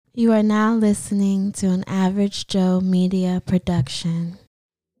You are now listening to an Average Joe Media production.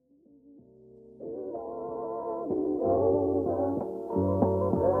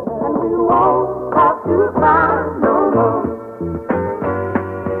 And we won't have to cry no more.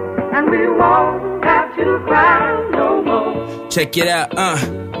 And we won't have to cry no more. Check it out,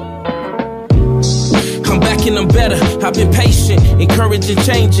 I'm back and I'm better. I've been patient, encouraging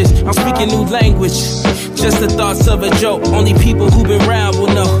changes. I'm speaking new language. Just the thoughts of a joke. Only people who've been around will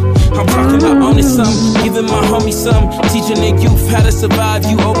know. I'm talking about owning some, giving my homie some, teaching the youth how to survive.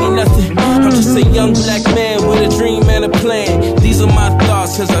 You owe me nothing. I'm just a young black man with a dream and a plan. These are my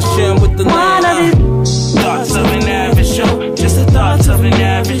thoughts as I share them with the land. Thoughts of an average Joe, just the thoughts of an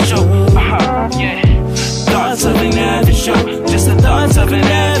average Joe. Yeah. Thoughts of an average Joe, just the thoughts of an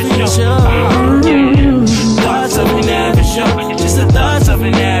average Joe. Yeah. Thoughts of an average Joe, just the thoughts of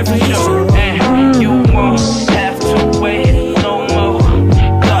an average Joe. And you won't have to wait no more.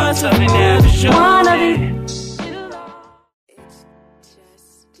 Thoughts of an average Joe. It's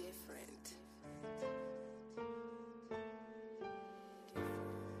just different.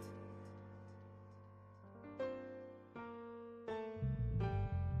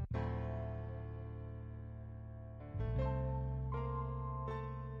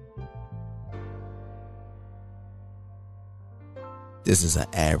 This is an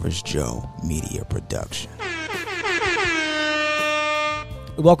Average Joe Media production.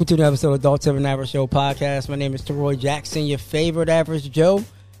 Welcome to the episode of Adult Seven Average Show podcast. My name is Teroy Jackson, your favorite Average Joe.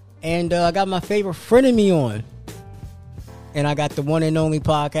 And I got my favorite friend of me on. And I got the one and only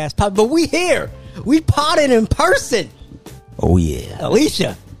podcast. But we here. We potted in person. Oh, yeah.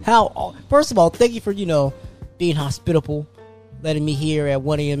 Alicia, first of all, thank you for, being hospitable. Letting me here at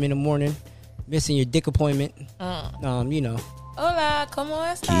 1 a.m. in the morning. Missing your dick appointment. Hola, ¿cómo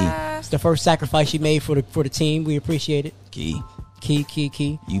estás? It's the first sacrifice you made for the team. We appreciate it. Key.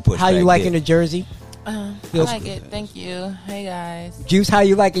 You push How you back liking dick. the jersey? I like it. Thank you. Hey, guys. Juice, how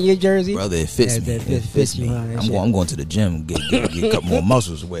you liking your jersey? Brother, it fits me. It fits me. you, huh, that shit. I'm going to the gym, get a couple more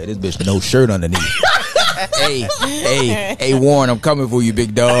muscles away. This bitch no shirt underneath. hey, Warren, I'm coming for you,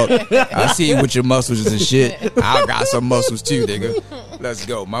 big dog. I see you with your muscles and shit. I got some muscles too, nigga. Let's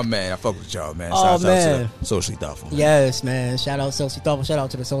go, my man. I fuck with y'all, man. Oh, Shout man. out to Socially Thoughtful. Man. Yes, man. Shout out Socially Thoughtful. Shout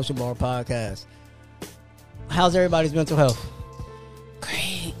out to the Social Bar podcast. How's everybody's mental health?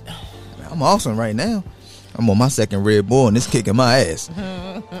 Great. I'm awesome right now. I'm on my second Red Bull and it's kicking my ass.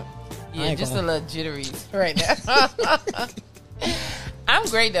 Yeah, just a little jittery right now. I'm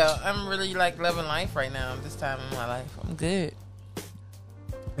great, though. I'm really, loving life right now, this time in my life. I'm good.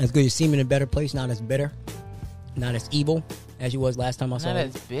 That's good. You seem in a better place. Not as bitter. Not as evil as you was last time I saw Not you.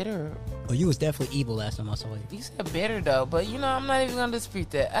 as bitter. Oh, you was definitely evil last time I saw you. You said bitter, though, but, I'm not even going to dispute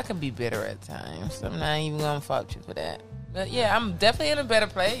that. I can be bitter at times. I'm not even going to fault you for that. But, yeah, I'm definitely in a better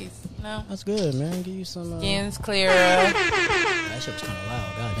place, That's good, man. Give you some... Skin's clearer. That shit was kind of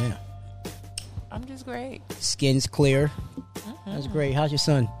loud. Goddamn. I'm just great. Skin's clear. Mm-hmm. That's great. How's your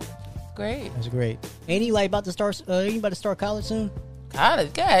son? Great. That's great. Ain't he about to start? Ain't he about to start college soon?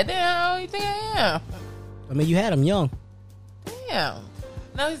 College? Goddamn, how you think I am? I mean, you had him young. Damn.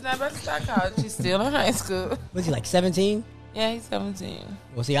 No, he's not about to start college. He's still in high school. Was he 17? Yeah, he's 17.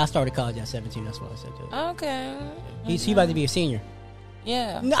 Well, see, I started college at 17. That's what I said to him. Okay. He about to be a senior.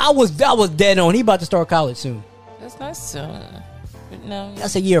 Yeah. No, I was dead on. He about to start college soon. That's not soon. But no,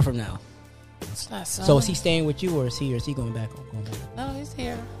 That's a year from now. it's not soon. So is he staying with you, or is he going back? No, he's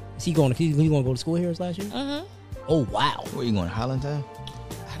here. Is he going to go to school here last year? Mm-hmm. Oh wow! Where you going, Hollandtown?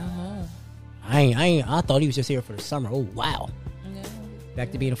 I don't know. I thought he was just here for the summer. Oh wow! Yeah.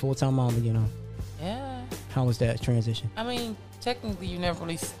 Back to being a full-time mom again. Yeah. How was that transition? I mean, technically, you never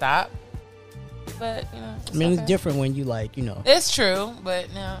really stop. But, I mean, it's different when you It's true,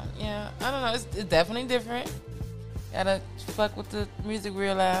 but no, yeah. I don't know. It's definitely different. Gotta fuck with the music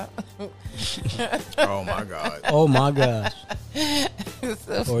real loud. Oh my god. Oh my gosh!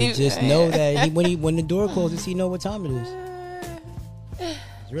 So Or cute, just man. know that when the door closes, he know what time it is.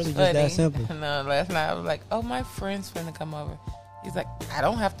 It's really just Funny. that simple. No, last night I was like, "Oh, my friend's finna come over." He's like, "I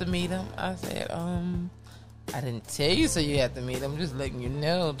don't have to meet him." I said, I didn't tell you, so you have to meet him. Just letting you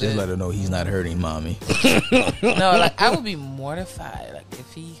know. Just that- let her know he's not hurting mommy. No, I would be mortified.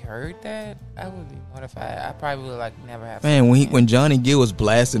 If he heard that, I would be mortified. I probably would never have. Man, when Johnny Gill was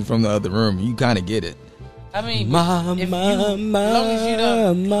blasting from the other room, you kind of get it. I mean, Ma, if ma, you, as long as you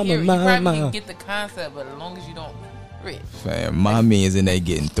don't ma, hear it, ma, you probably ma. can get the concept, but as long as you don't hear it. Fam, my man's in there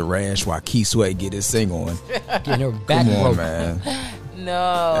getting thrashed while Key Sweat get his sing on. Getting her back Come on, broke. man.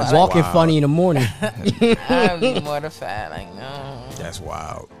 No. That's Walking wild. funny in the morning. I'd be mortified. Like, no. That's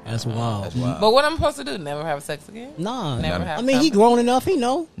wild. That's wild. That's wild. But what I'm supposed to do? Never have sex again? Nah. Never have I mean, he something? grown enough. He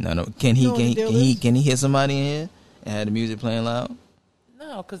know. No. Can he You know what the deal is? can he hit somebody in here and have the music playing loud?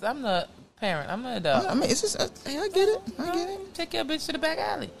 No, because I'm the parent. I'm the adult. I mean, it's just hey, I get it. I get it. Take your bitch to the back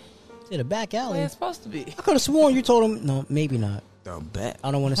alley. To the back Where alley. it's supposed to be. I could have sworn you told him. No, maybe not. The back.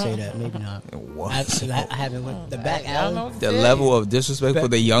 I don't want to say that. Maybe not. What? I haven't went the back I don't know alley. what to The tell level of disrespect for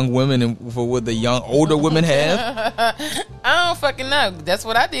the young women and for what the young older women have. I don't fucking know. That's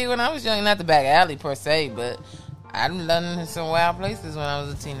what I did when I was young. Not the back alley per se, but I've done in some wild places when I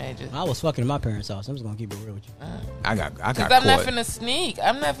was a teenager. I was fucking in my parents' house. I'm just gonna keep it real with you. I got Because caught. I'm not finna sneak.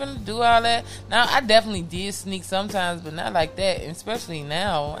 I'm not finna do all that. Now, I definitely did sneak sometimes, but not like that. And especially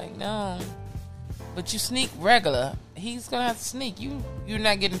now. Like, no. But you sneak regular. He's gonna have to sneak. You're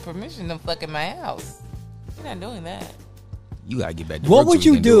not getting permission to fuck in my house. You're not doing that. You gotta get back to What work so would we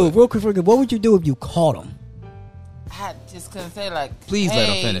you can do, it. real quick? What would you do if you caught him? I just couldn't say like. Please let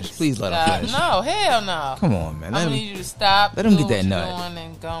him hey, finish. Please let him stop. finish. No, hell no. Come on, man. I'm Let gonna him, need you to stop. let him doing get that what nut. you're doing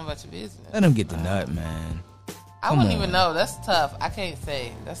and go on about your business. let him get the nut, man. I Come wouldn't on. even know. That's tough. I can't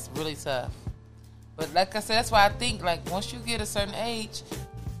say. That's really tough. But like I said, that's why I think like once you get a certain age,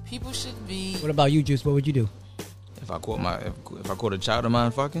 people should be. What about you, Juice? What would you do? If I caught a child of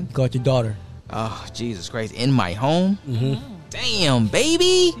mine fucking, Caught your daughter. oh Jesus Christ, in my home. Damn,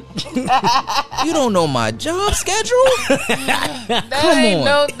 baby, you don't know my job schedule. That ain't on.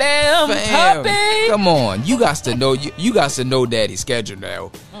 no damn Fam, puppy. come on, you got to know you got to know daddy's schedule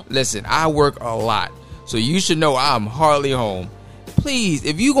now. Listen, I work a lot, so you should know I'm hardly home. Please,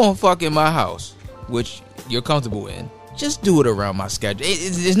 if you gonna fuck in my house, which you're comfortable in, just do it around my schedule.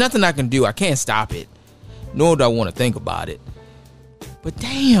 There's nothing I can do. I can't stop it, nor do I want to think about it. But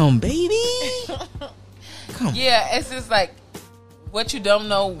damn, baby, come on. Yeah, it's just like what you don't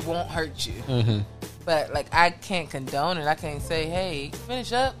know won't hurt you. But like I can't condone it. I can't say, "Hey,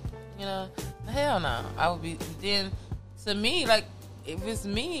 finish up." You know, hell no. I would be then. To me, like if it's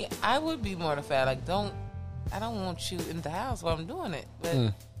me, I would be mortified. Like I don't want you in the house while I'm doing it. But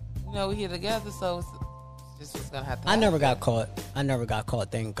you know, we're here together, so it's just what's gonna have to. I never happen. got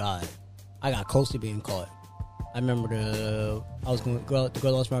caught. Thank God. I got close to being caught. I remember the girl I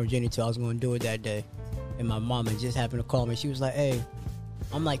lost my virginity to. I was going to do it that day, and my mom had just happened to call me. She was like, "Hey,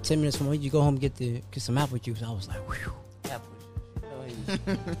 I'm like 10 minutes from home. You go home and get some apple juice." I was like, "Whew." Apple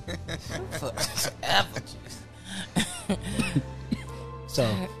juice. Apple juice. So,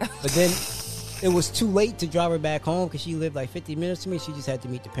 but then it was too late to drive her back home because she lived like 50 minutes to me. She just had to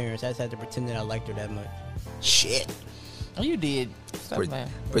meet the parents. I just had to pretend that I liked her that much. Shit. Oh, you did. Stop, man.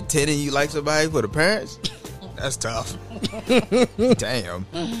 Pretending you like somebody for the parents? That's tough. Damn.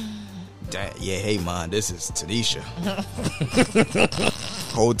 Yeah, hey, man, this is Tanisha.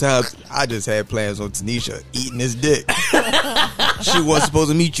 Whole time, I just had plans on Tanisha eating his dick. She wasn't supposed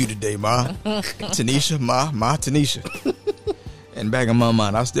to meet you today, ma. Tanisha, ma, Tanisha. And back in my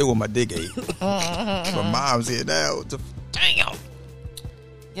mind, I still want my dick ate. But mom's here now. Damn.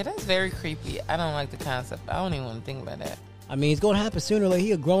 Yeah, that's very creepy. I don't like the concept. I don't even want to think about that. I mean, it's going to happen sooner or later.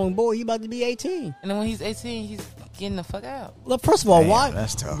 He a grown boy. He about to be 18. And then when he's 18, he's getting the fuck out. Look, first of all, Damn,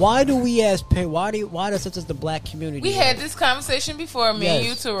 that's tough. why do we as parents, why does such as the black community? We had this conversation before, me and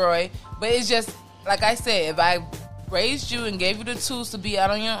you, Roy. But it's just, like I said, if I raised you and gave you the tools to be out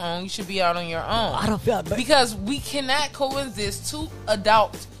on your own, you should be out on your own. I don't feel... Because we cannot coexist. Two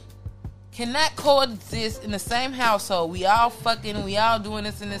adults cannot coexist in the same household. We all fucking, we all doing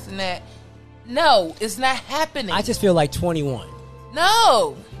this and this and that. No, it's not happening. I just feel like 21.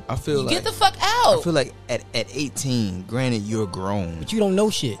 No. I feel You like get the fuck out. I feel like at 18, granted you're grown, But you don't know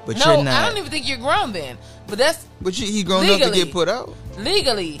shit. but No, you're not. I don't even think you're grown then. But that's But he grown up to Legally. get put out.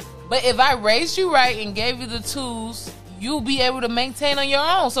 legally. But if I raised you right and gave you the tools, you'll be able to maintain on your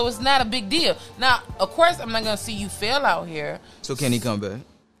own. So it's not a big deal. Now, of course, I'm not going to see you fail out here. So can he come back?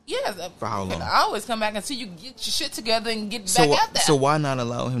 Yes. For how long? I always come back until you get your shit together and get back out there. So why not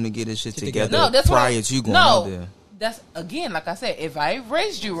allow him to get his shit together No, that's prior what to you going out there? That's, again, like I said, if I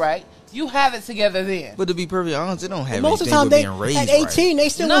raised you right, you have it together then. But to be perfectly honest, it don't have Most of the anything time, with being raised at 18, right. they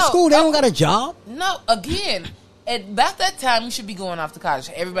still No, in school. They don't got a job. No, again, at about that time, you should be going off to college.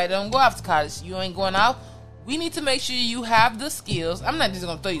 Everybody don't go off to college. You ain't going off. We need to make sure you have the skills. I'm not just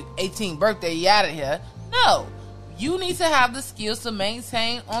going to throw you 18th birthday, you out of here. No. You need to have the skills to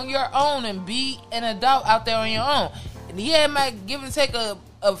maintain on your own and be an adult out there on your own. And yeah, it might give and take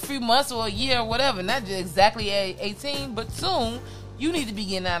a few months or a year or whatever. Not just exactly at 18, but soon you need to be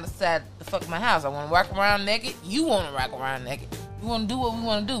getting outside the fuck my house. I want to walk around naked. You want to walk around naked. We want to do what we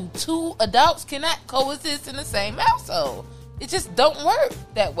want to do. Two adults cannot coexist in the same household. It just don't work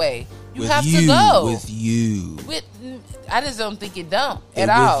that way. You with have you, to go with you. I just don't think it don't And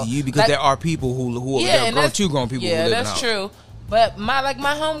at all. with you, because Like, there are people who yeah, there and are that's- two grown people Yeah, who live in that's the house. true. But my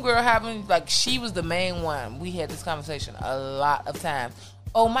homegirl having she was the main one. We had this conversation a lot of times.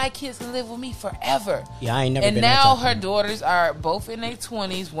 Oh, my kids can live with me forever. Yeah, I ain't never And been that now type of her man. daughters are both in their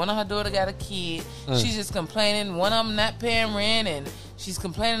 20s. One of her daughter got a kid. She's just complaining. One of them not paying rent, and she's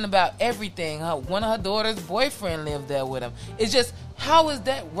complaining about everything. One of her daughter's boyfriend lived there with him. It's just, how is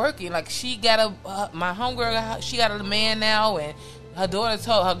that working? Like, she got my homegirl, she got a man now, and her daughter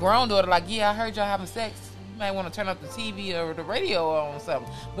told her grown daughter, like, yeah, I heard y'all having sex. You might want to turn up the TV or the radio on or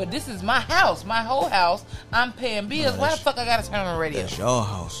something. But this is my house, my whole house. I'm paying bills. Why the fuck I gotta turn on the radio? It's your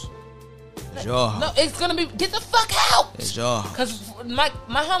house. It's your house. No, it's gonna be, get the fuck out. It's your house. Cause my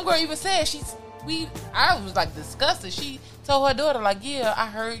homegirl even said I was like disgusted. She told her daughter, like, yeah, I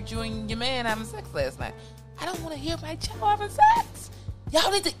heard you and your man having sex last night. I don't want to hear my child having sex. Y'all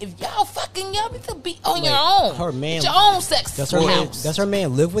need to, if y'all fucking, y'all need to be on your own. her man- Get your own sex Does her man, house. does her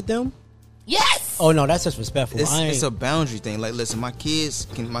man live with them? Yes. Oh no, that's disrespectful. It's a boundary thing. Like, listen, my kids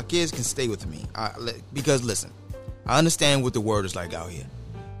can stay with me. Because listen, I understand what the word is like out here.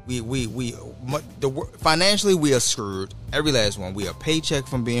 Financially we are screwed. Every last one. We are paycheck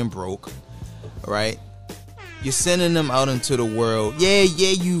from being broke. Right? You're sending them out into the world. Yeah,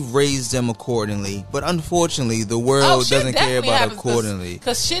 you've raised them accordingly, but unfortunately, the world doesn't care about accordingly.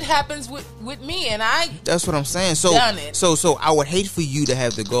 Because shit happens with me, and That's what I'm saying. So, done it. so I would hate for you to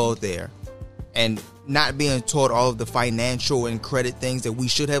have to go out there and not being taught all of the financial and credit things that we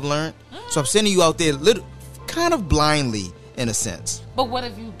should have learned. So I'm sending you out there kind of blindly, in a sense. But what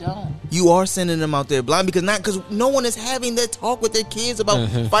if you don't? You are sending them out there blind because no one is having that talk with their kids about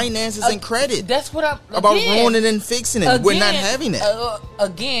finances and credit. That's what I'm About ruining and fixing it. We're not having that.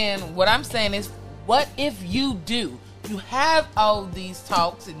 Again, what I'm saying is, what if you do? You have all these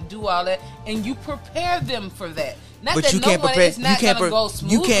talks and do all that, and you prepare them for that. Not But that you no can't one prepare. is not You can't. gonna go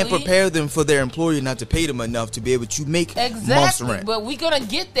smoothly. You can't prepare them for their employer not to pay them enough to be able to make months Exactly, rent. but we're gonna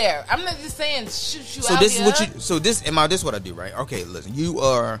get there. I'm not just saying shoot So out this here. is what you. So this is what I do, right? Okay, listen.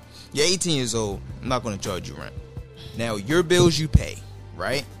 You're 18 years old. I'm not going to charge you rent. Now your bills you pay,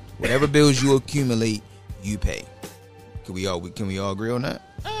 right? Whatever bills you accumulate, you pay. Can we all agree on that?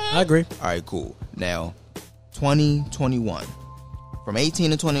 I agree. All right, cool. Now, 2021. From 18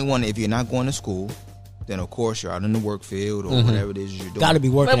 to 21, if you're not going to school, then of course you're out in the work field or whatever it is you're doing. Got to be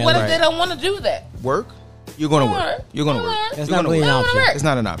working. But what at if it. they don't want to do that? Work? You're going to Alright. work. You're going to work. Alright. That's You're not gonna really an work. option. Alright. It's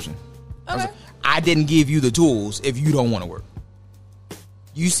not an option. Okay. I didn't give you the tools if you don't want to work.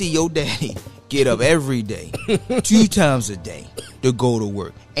 You see your daddy get up every day, 2 times a day to go to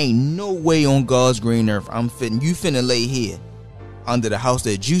work. Ain't no way on God's green earth you finna lay here under the house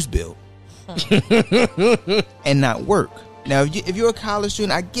that Juice built and not work. Now, if you're a college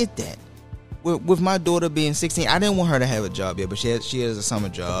student, I get that. With my daughter being 16, I didn't want her to have a job yet, but she has a summer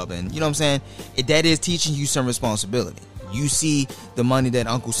job, and you know what I'm saying? That is teaching you some responsibility. You see the money that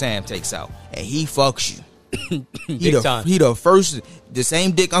Uncle Sam takes out, and he fucks you. He the first, the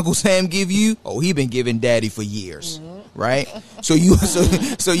same dick Uncle Sam give you. Oh, he been giving daddy for years, right? So you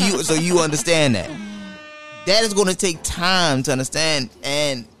understand that. That is going to take time to understand,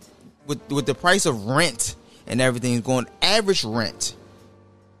 and with the price of rent and everything going, average rent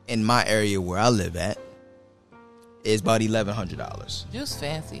in my area where I live at is about $1,100. Just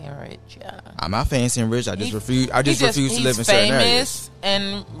fancy and rich, yeah. I'm not fancy and rich. I just refuse to live in certain areas. Famous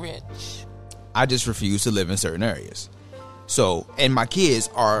and rich. I just refuse to live in certain areas. So, and my kids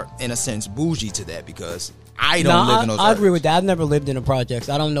are, in a sense, bougie to that because I don't live in those areas. I agree with that. I've never lived in the projects.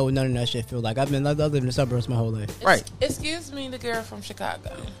 I don't know what none of that shit feel like. I've lived in the suburbs my whole life. Right. Excuse me, the girl from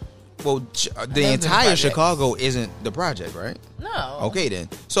Chicago. Well, the entire projects. Chicago isn't the project, right? No. Okay, then.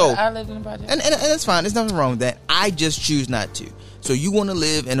 So, I lived in the project. and that's fine. There's nothing wrong with that. I just choose not to. So you want to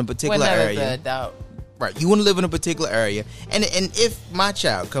live in a particular area. Right. You want to live in a particular area. And if my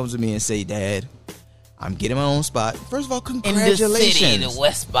child comes to me and say, Dad, I'm getting my own spot. First of all, in congratulations. the city, in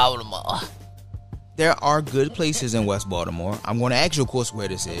West Baltimore. There are good places in West Baltimore. I'm going to ask you, of course, where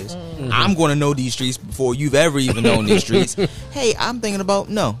this is. I'm going to know these streets before you've ever even known these streets. Hey, I'm thinking about...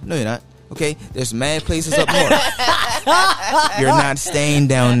 No, you're not. Okay? There's mad places up north. You're not staying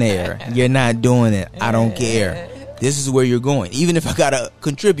down there. You're not doing it. I don't care. This is where you're going. Even if I got to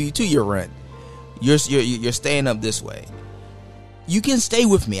contribute to your rent, you're staying up this way. You can stay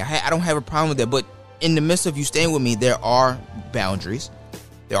with me. I don't have a problem with that. But in the midst of you staying with me, there are boundaries.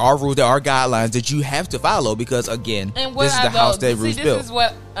 There are rules, there are guidelines that you have to follow because, again, And this is the house that Ruth built. This is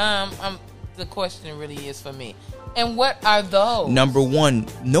what the question really is for me. And what are those? Number one,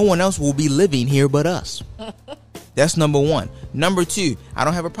 no one else will be living here but us. That's number one. Number two, I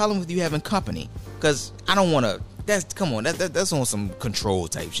don't have a problem with you having company, because I don't want to. Come on, that's on some control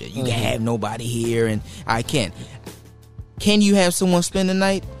type shit. You can't have nobody here, and I can't. Can you have someone spend the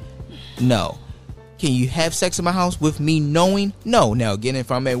night? No. Can you have sex in my house with me knowing? No. Now, again,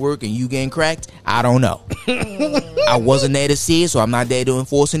 if I'm at work and you getting cracked, I don't know. I wasn't there to see it, so I'm not there to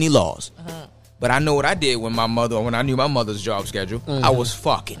enforce any laws. But I know what I did when I knew my mother's job schedule. I was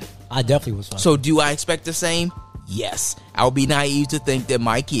fucking. I definitely was fucking. So do I expect the same? Yes. I would be naive to think that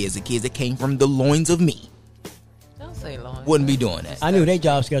my kids, the kids that came from the loins of me, Don't say long. wouldn't be doing that. I knew their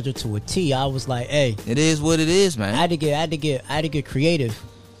job schedule to a T. I was like, hey, It is what it is, man. I had to get creative,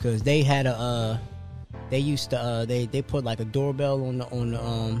 because they had they used to they put like a doorbell on the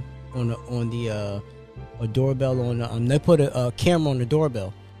doorbell on the they put a camera on the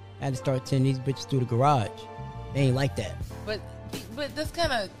doorbell. I had to start sending these bitches through the garage. They ain't like that. But that's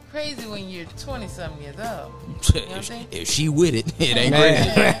kind of crazy when you're 20-something years old. You know what I'm saying? If she with it, it ain't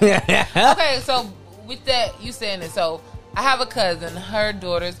crazy. Okay, so with that, you saying it. So I have a cousin. Her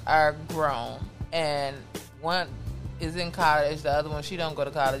daughters are grown, and one is in college. The other one, she don't go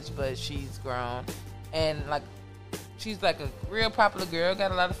to college, but she's grown, and like she's like a real popular girl.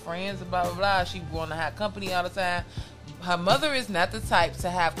 Got a lot of friends. Blah blah blah. She want to have company all the time. Her mother is not the type to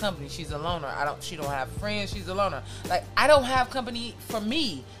have company. She's a loner. She don't have friends. She's a loner. Like, I don't have company for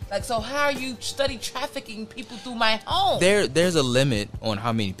me. Like, so how are you study trafficking people through my home? There's a limit on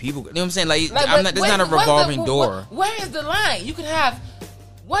how many people. You know what I'm saying? Like but there's not a revolving door. Where is the line? You can have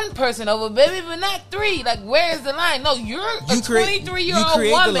one person over, baby, but not three. Like, where is the line? No, you're a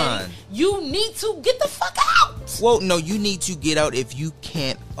 23-year-old woman. line. You need to get the fuck out. Well, no, you need to get out if you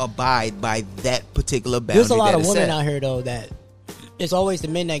can't abide by that particular boundary. There's a lot that of is women set. out here though that it's always the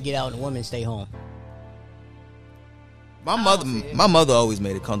men that get out and the women stay home. My mother always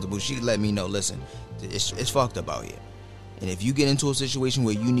made it comfortable. She let me know, listen, it's fucked up out here. And if you get into a situation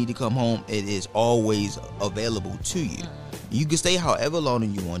where you need to come home, it is always available to you. You can stay however long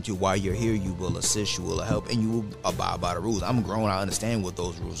you want to. While you're here, you will assist, you will help, and you will abide by the rules. I'm grown. I understand what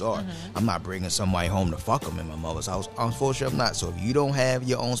those rules are. I'm not bringing somebody home to fuck them in my mother's house. Unfortunately, I'm not. So if you don't have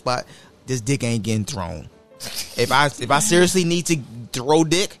your own spot, this dick ain't getting thrown. If I seriously need to throw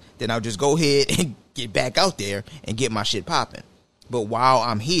dick, then I'll just go ahead and get back out there and get my shit popping. But while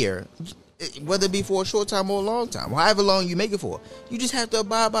I'm here, whether it be for a short time or a long time, however long you make it for, you just have to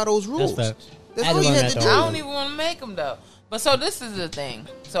abide by those rules. That's facts. That's I had all to you learn have to that do. the I hard don't even want to make them though. But so this is the thing.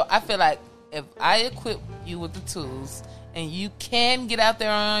 So I feel like if I equip you with the tools and you can get out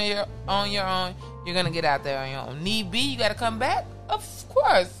there on your own, you're gonna get out there on your own. Need be, you gotta come back. Of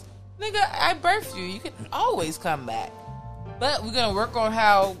course, nigga, I birthed you. You can always come back. But we're gonna work on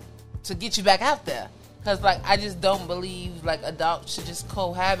how to get you back out there. Cause like I just don't believe like adults should just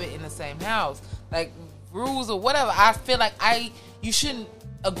cohabit in the same house. Like rules or whatever. I feel like you shouldn't.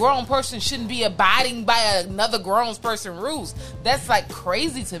 A grown person shouldn't be abiding by another grown person rules. That's like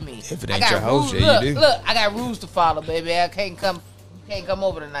crazy to me. If it I ain't got your house, rules. yeah, you do. Look, I got rules to follow, baby. I can't come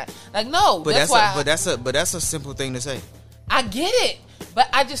over tonight. Like no, But that's that's a simple thing to say. I get it. But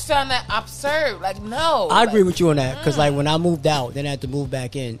I just found that absurd. Like no, I agree with you on that, because like when I moved out, then I had to move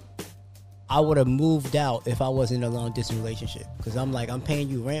back in. I would have moved out if I wasn't in a long distance relationship, because I'm like, I'm paying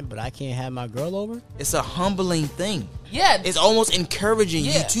you rent, but I can't have my girl over. It's a humbling thing. Yeah, It's almost encouraging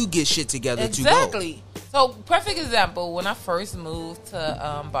Yeah. you to get shit together exactly. So perfect example. When I first moved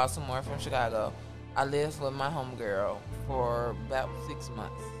to Baltimore from Chicago, I lived with my homegirl for about 6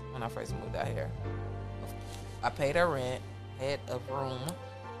 months when I first moved out here. I paid her rent, had a room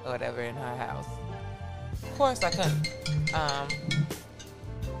or whatever in her house. Of course, I couldn't.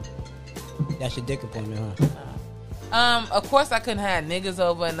 That's your dick appointment, huh? Of course, I couldn't have niggas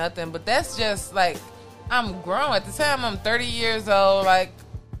over or nothing, but that's just like I'm grown. At the time, I'm 30 years old. Like,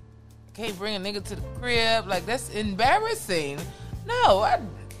 can't bring a nigga to the crib. Like, that's embarrassing. No, I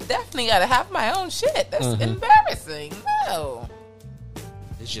definitely gotta have my own shit. That's embarrassing. No,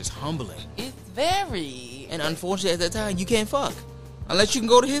 It's just humbling. it's very. And unfortunately, at that time, you can't fuck unless you can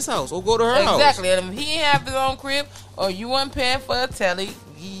go to his house or go to her house. Exactly. And if he ain't have his own crib or you weren't paying for a telly,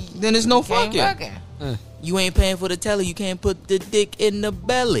 Then there's no can't fucking. You ain't paying for the telly. You can't put the dick in the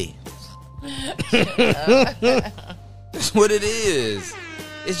belly. That's what it is.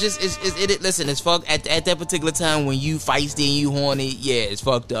 It's just listen, it's fucked at that particular time when you feisty and you horny. Yeah, it's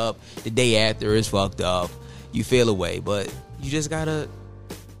fucked up. The day after, it's fucked up. You feel away, but you just gotta.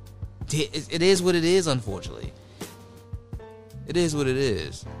 It is what it is. Unfortunately, it is what it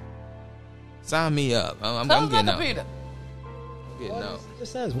is. Sign me up. I'm Close my getting out. computer. Getting out. It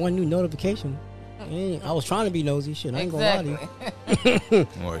just says one new notification. I was trying to be nosy. Shit, I ain't gonna lie to Exactly.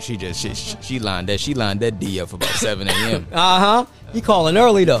 you. Or she lined that D up for about 7 a.m. You calling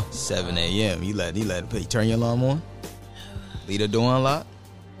early though? 7 a.m. You turn your alarm on, leave the door unlocked,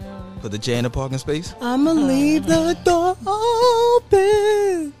 put the chair in the parking space. I'ma leave the door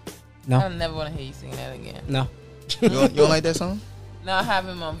open. I never want to hear you sing that again. No. You don't like that song? Now I have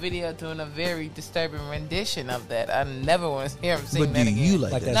him on video doing a very disturbing rendition of that. I never want to hear him sing But that do again. you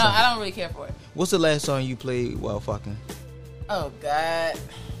like Like that? that No, song? I don't really care for it. What's the last song you played while fucking? Oh God,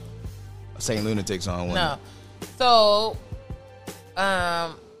 Saint Lunatic song. wasn't no. So,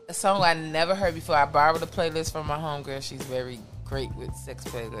 a song I never heard before. I borrowed the playlist from my homegirl. She's very great with sex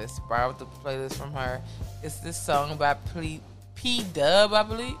playlists. Borrowed the playlist from her. It's this song by P Dub, I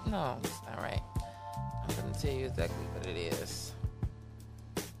believe. No, it's not right. I'm gonna tell you exactly what it is.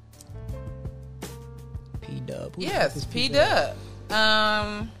 P-Dub. Yes, P Dub.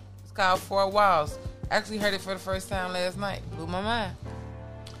 It's called Four Walls. I actually heard it for the first time last night. Blew my mind.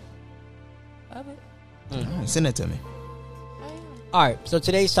 Love it. it? Send it to me. All right, so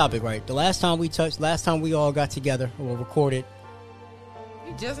today's topic, right? The last time we all got together or recorded.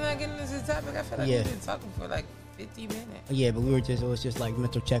 You just not getting into the topic. I feel like Yeah. we've been talking for like 50 minutes. Yeah, but it was just like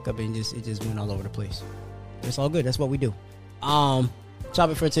mental checkup and it just went all over the place. It's all good. That's what we do.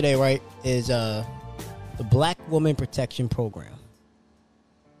 Topic for today, right, is the Black Woman Protection Program.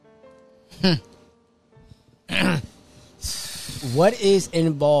 What is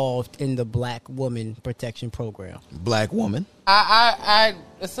involved in the Black Woman Protection Program? Black woman. I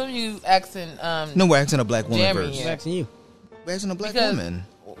assume you asking No, we're asking a black woman Jeremy, first. yeah. I'm asking you. We're asking a black Because- woman.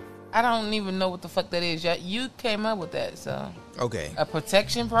 I don't even know what the fuck that is. You came up with that, so Okay. a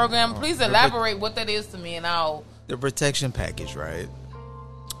protection program. Please elaborate what that is to me, and I'll. The protection package, right?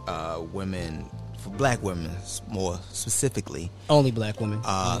 Women, for black women more specifically, Only black women.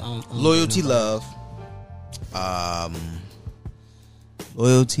 Only loyalty, women.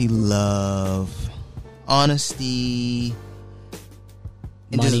 love, honesty,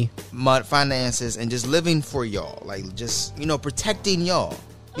 and Money. just finances, and just living for y'all, like just protecting y'all.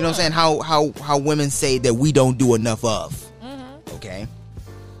 You know what I'm saying? How women say that we don't do enough of. Okay.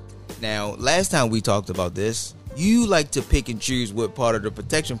 Now, last time we talked about this, you like to pick and choose what part of the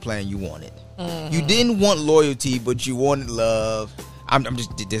protection plan you wanted. You didn't want loyalty, but you wanted love.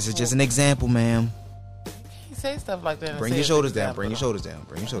 This is just an example, ma'am. You say stuff like that. and Bring say your it's shoulders down. example, Bring your though. shoulders down.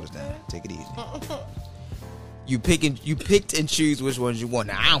 Bring your shoulders down. Take it easy. You picked and choose which ones you want.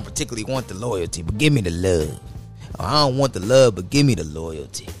 Now, I don't particularly want the loyalty, but give me the love. Or I don't want the love, but give me the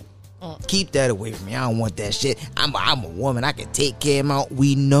loyalty. Keep that away from me. I don't want that shit. I'm a woman. I can take care of my.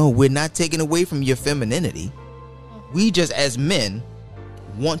 We know we're not taking away from your femininity. We just, as men,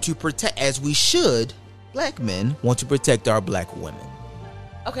 want to protect, as we should. Black men want to protect our black women.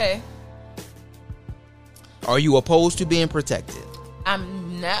 Okay, Are you opposed to being protected?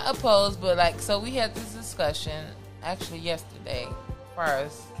 I'm not opposed, but so we had this discussion actually yesterday, as far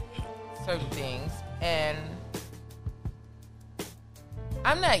as certain things, and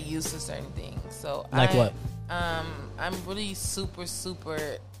I'm not used to certain things. So Like what? I'm really super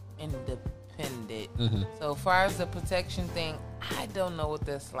independent. Mm-hmm. So far as the protection thing, I don't know what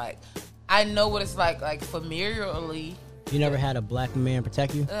that's like. I know what it's like familiarly. You never had a black man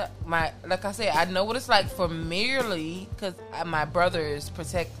protect you? Like I said, I know what it's like familiarly because my brothers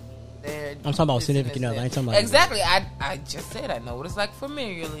protect me. I'm talking about significant other. I ain't talking about exactly. I just said I know what it's like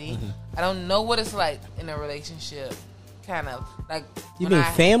familiarly. Mm-hmm. I don't know what it's like in a relationship. Kind of like You when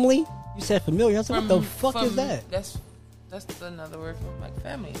mean family? You said familiar. I was like, what the fuck is that? That's another word for like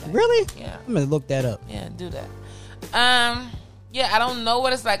family. Like, Really? Yeah. I'm gonna look that up. Yeah, do that. Yeah, I don't know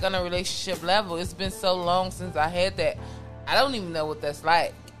what it's like on a relationship level. It's been so long since I had that. I don't even know what that's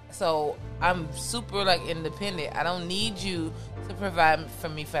like. So I'm super independent. I don't need you to provide for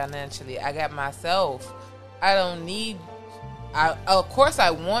me financially. I got myself. I don't need. Of course,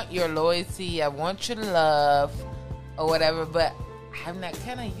 I want your loyalty. I want your love, or whatever. But I'm not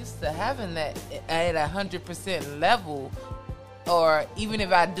kind of used to having that at 100% level. Or even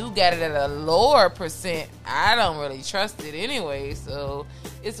if I do get it at a lower percent, I don't really trust it anyway. So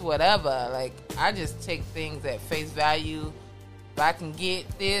it's whatever. I just take things at face value. If I can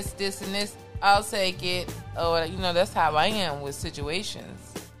get this, and this, I'll take it. Or that's how I am with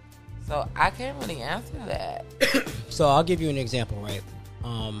situations. So I can't really answer that. So I'll give you an example, right?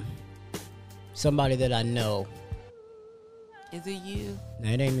 Somebody that I know. Is it you?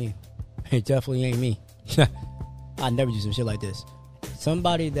 Nah, it ain't me. It definitely ain't me. I never do some shit like this.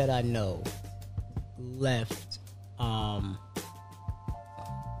 Somebody that I know left.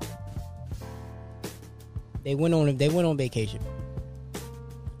 They went on vacation.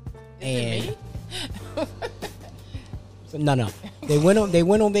 Is it me? So, no. They went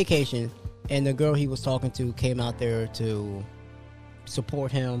on vacation, and the girl he was talking to came out there to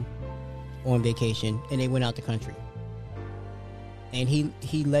support him on vacation, and they went out the country. And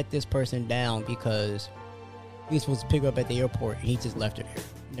he let this person down because he was supposed to pick her up at the airport, and he just left her there.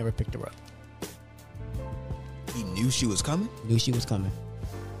 Never picked her up. He knew she was coming? Knew she was coming.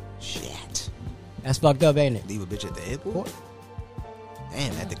 Shit. That's fucked up, ain't it? Leave a bitch at the airport?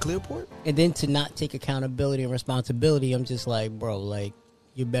 Damn, at the Clearport? And then to not take accountability and responsibility, I'm just like, bro, like,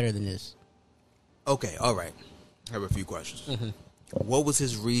 you're better than this. Okay, all right. I have a few questions. Mm-hmm. What was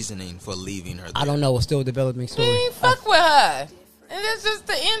his reasoning for leaving her there? I don't know. It's still a developing He story. ain't fuck with her. And that's just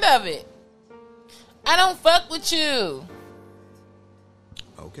the end of it. I don't fuck with you.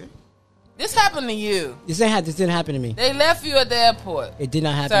 Okay. This happened to you. This didn't happen to me. They left you at the airport. It did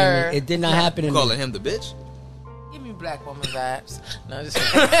not happen Sir. to me. It did not happen to You me. calling him the bitch? Give me black woman vibes. No, I'm just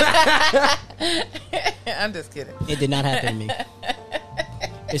kidding. I'm just kidding. It did not happen to me.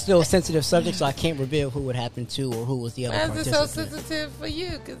 It's still a sensitive subject, so I can't reveal who it happened to or who was the other Why is it participant. so sensitive for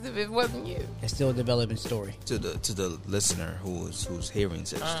you? Because if it wasn't you. It's still a developing story. To the listener who's hearing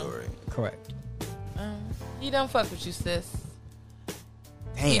said story. Correct. He don't fuck with you, sis.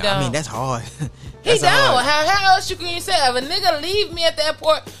 Damn, don't. I mean, that's hard. He That's don't. hard. How else you can say if a nigga leave me at the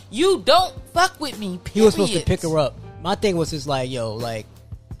airport, you don't fuck with me, period. He was supposed to pick her up. My thing was just like, yo, like,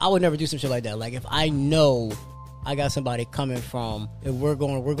 I would never do some shit like that. Like, if I know I got somebody coming from, if we're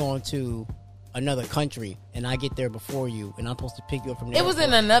going to another country, and I get there before you, and I'm supposed to pick you up from there. It was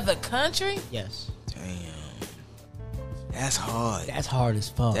in another country? Yes. Damn. That's hard. That's hard as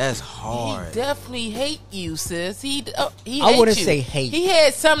fuck. That's hard. He definitely hate you, sis. He I hate wouldn't you. say hate. He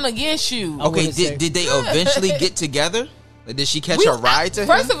had something against you. I Okay, wouldn't say- did they eventually get together? Like, did she catch We- a ride to him?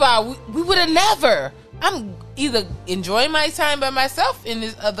 First of all, we would have never. I'm either enjoying my time by myself in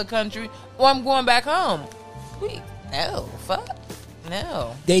this other country, or I'm going back home. No, fuck,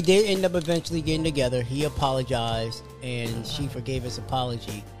 no. They did end up eventually getting together. He apologized, and she forgave his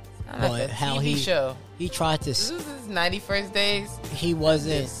apology. Sound like a TV show. He tried to. This is his 91st days. He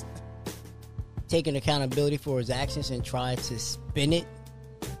wasn't This- taking accountability for his actions and tried to spin it,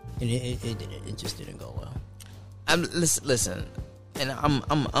 and it just didn't go well. Listen, and I'm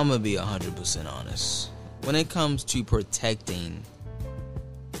gonna be 100% honest. When it comes to protecting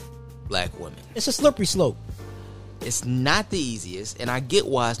black women, It's a slippery slope, it's not the easiest, and I get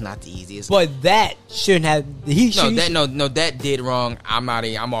why it's not the easiest. but that shouldn't have. That did wrong. I'm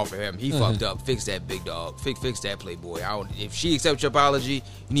off of him. He fucked up. Fix that, big dog. Fix that, playboy. If she accepts your apology,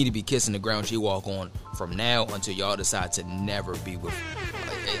 you need to be kissing the ground she walk on from now until y'all decide to never be with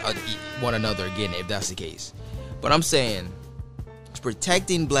one another again, if that's the case. But I'm saying,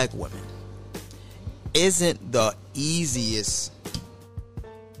 protecting black women isn't the easiest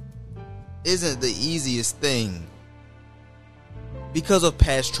thing because of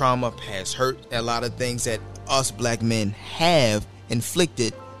past trauma, past hurt, a lot of things that us black men have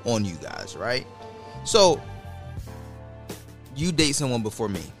inflicted on you guys, right? So you date someone before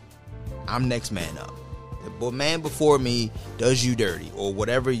me, I'm next man up. The man before me does you dirty, or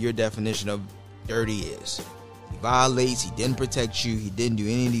whatever your definition of dirty is. He violates, he didn't protect you, he didn't do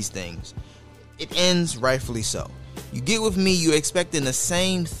any of these things. It ends rightfully so. You get with me, you're expecting the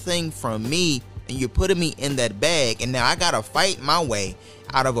same thing from me, and you're putting me in that bag, and now I gotta fight my way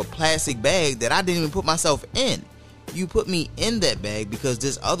out of a plastic bag that I didn't even put myself in. You put me in that bag because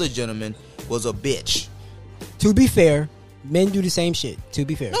this other gentleman was a bitch. To be fair, men do the same shit. To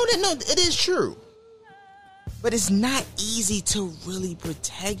be fair, No, it is true. But it's not easy to really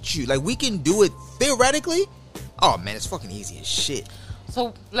protect you. Like, we can do it theoretically. Oh, man, it's fucking easy as shit.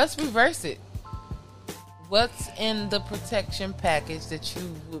 So let's reverse it. What's in the protection package that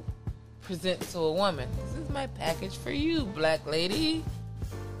you would present to a woman? This is my package for you, black lady.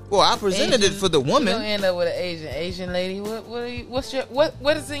 Well, I presented it for the You're gonna woman. end up with an Asian lady.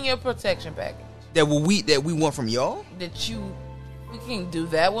 What is in your protection package That we want from y'all? that we can do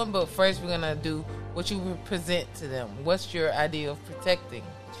that one, but first we're gonna do what you would present to them. What's your idea of protecting?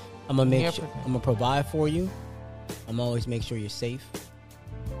 I'm gonna Yeah, make sure I'm gonna provide for you. I'm gonna always make sure you're safe.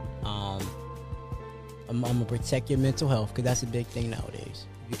 I'm gonna protect your mental health because that's a big thing nowadays.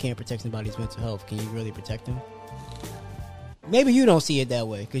 If you can't protect somebody's mental health, can you really protect them? Maybe you don't see it that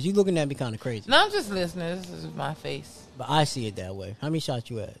way because you're looking at me kind of crazy. No, I'm just listening. This is my face. But I see it that way. How many shots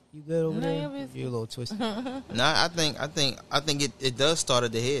you at? You good over No, there? you're busy. You're a little twisted. Nah, I think it does start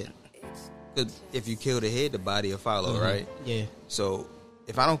at the head. 'Cause if you kill the head, the body will follow, right? Yeah. So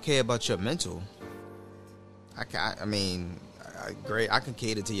if I don't care about your mental, great. I can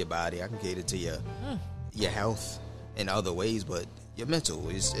cater to your body. I can cater to your health in other ways, but your mental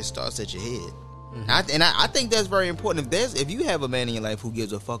it starts at your head. I think that's very important. If you have a man in your life who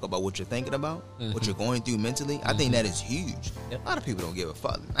gives a fuck about what you're thinking about, what you're going through mentally, I think that is huge. Yep. A lot of people don't give a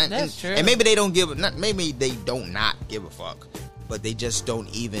fuck. That's true. And maybe they don't maybe they don't not give a fuck, but they just don't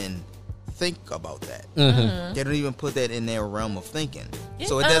even think about that. They don't even put that in their realm of thinking,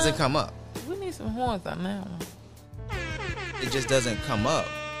 so it doesn't come up. We need some horns on that one. It just doesn't come up.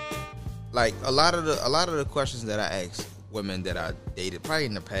 Like a lot of the questions that I ask women that I dated, probably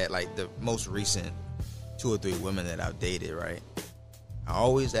in the past, like the most recent 2 or 3 women that I've dated, right? I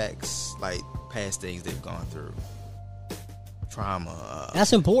always ask like past things they've gone through, trauma.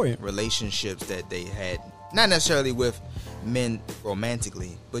 That's important. Relationships that they had, not necessarily with men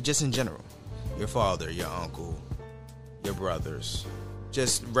romantically, but just in general. Your father, your uncle, your brothers,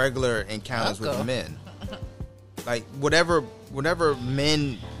 just regular encounters with men. Like whatever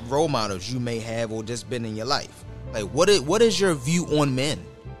men role models you may have or just been in your life. Like what is your view on men?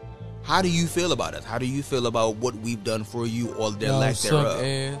 How do you feel about us? How do you feel about what we've done for you or their lack thereof?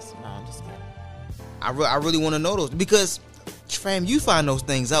 Ass. No, I'm just kidding. I really want to know those, because fam, you find those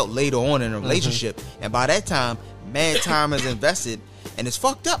things out later on in a relationship, and by that time, mad time is invested, and it's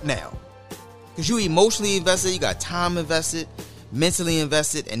fucked up now. Because you emotionally invested, you got time invested, mentally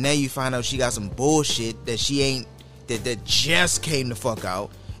invested, and now you find out she got some bullshit that she ain't, that just came the fuck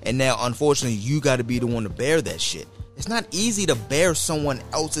out, and now unfortunately you got to be the one to bear that shit. It's not easy to bear someone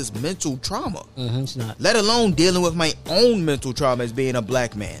else's mental trauma. It's not. Let alone dealing with my own mental trauma as being a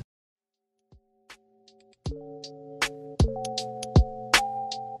black man.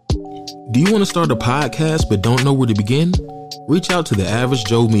 Do you want to start a podcast but don't know where to begin? Reach out to The Average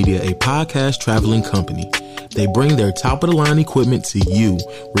Joe Media, a podcast traveling company. They bring their top-of-the-line equipment to you,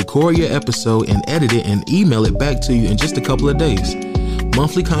 record your episode, and edit it and email it back to you in just a couple of days.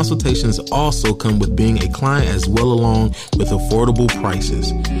 Monthly consultations also come with being a client as well, along with affordable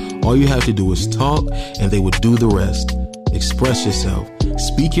prices. All you have to do is talk, and they will do the rest. Express yourself,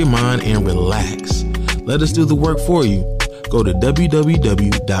 speak your mind, and relax. Let us do the work for you. Go to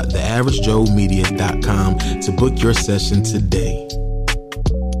www.theaveragejoemedia.com to book your session today.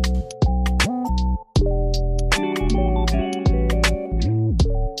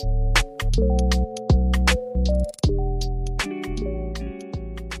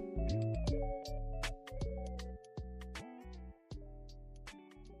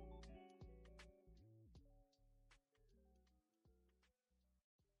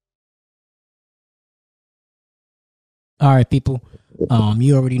 All right, people.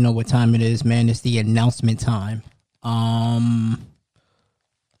 You already know what time it is, man. It's the announcement time.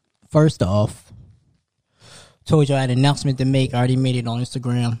 First off, told you I had an announcement to make. I already made it on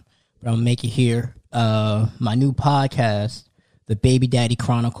Instagram, but I'll make it here. My new podcast, The Baby Daddy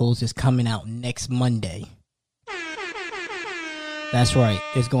Chronicles, is coming out next Monday. That's right.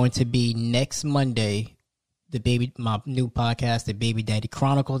 It's going to be next Monday. My new podcast, The Baby Daddy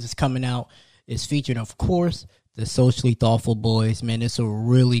Chronicles, is coming out. It's featured, of course, the Socially Thoughtful Boys. Man, it's a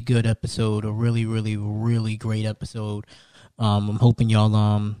really good episode, a really, really, really great episode. I'm hoping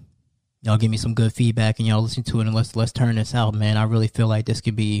y'all give me some good feedback and y'all listen to it, and let's turn this out, man. I really feel like this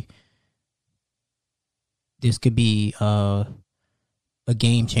could be a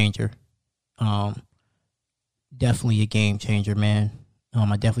game changer. Definitely a game changer, man. I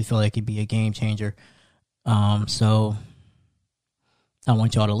definitely feel like it could be a game changer. So I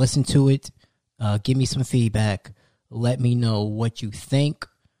want y'all to listen to it. Give me some feedback. Let me know what you think.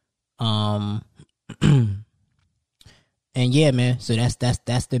 And yeah, man. So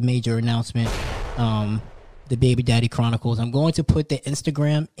that's the major announcement. The Baby Daddy Chronicles. I'm going to put the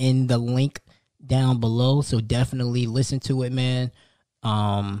Instagram in the link down below. So definitely listen to it, man.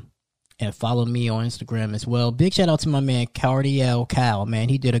 And follow me on Instagram as well. Big shout out to my man Cardiel Cal, man.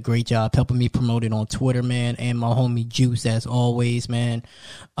 He did a great job helping me promote it on Twitter, man. And my homie Juice, as always, man.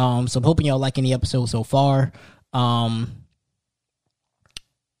 So I'm hoping y'all liking the episode so far. Some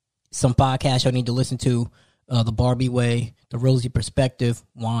podcasts y'all need to listen to. The Barbie Way, The Rosie Perspective,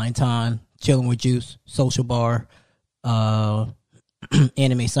 Wine Time, Chilling with Juice, Social Bar, Anime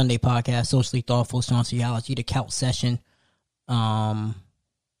Sunday Podcast, Socially Thoughtful, Sociology, The Couch Session, The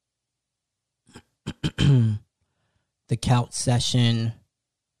Couch Session,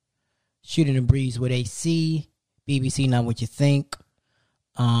 Shooting the Breeze with AC, BBC Not What You Think,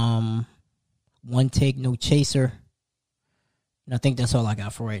 One Take No Chaser, and I think that's all I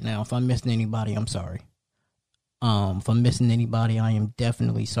got for right now. If I'm missing anybody, I'm sorry. If I'm missing anybody, I am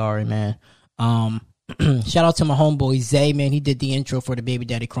definitely sorry, man. Shout out to my homeboy Zay, man. He did the intro for the Baby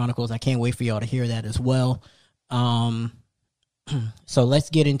Daddy Chronicles. I can't wait for y'all to hear that as well. So let's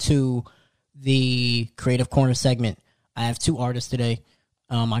get into the Creative Corner segment. I have two artists today.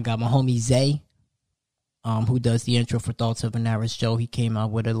 I got my homie Zay who does the intro for Thoughts of an Average Joe. He came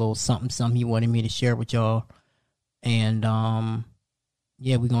out with a little something he wanted me to share with y'all. And,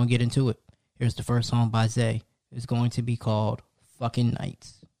 yeah, we're going to get into it. Here's the first song by Zay. It's going to be called Fucking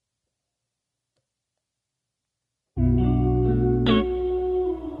Nights.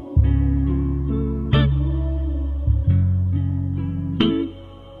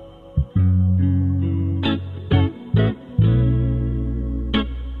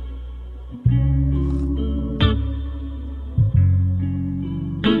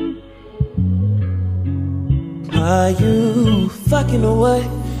 Are you fucking away?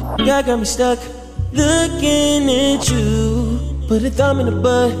 God got me stuck looking at you. Put a thumb in the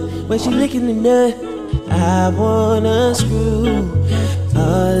butt when she licking the nut. I wanna screw.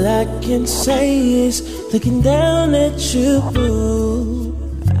 All I can say is looking down at you, boo.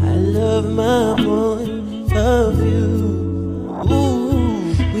 I love my point of view.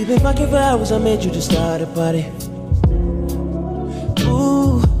 Ooh, we've been fucking for hours. I made you to start a party.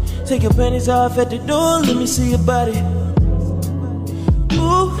 Ooh, take your panties off at the door. Let me see your body.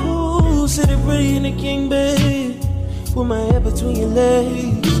 Ooh, sitting pretty in the king bed with my head between your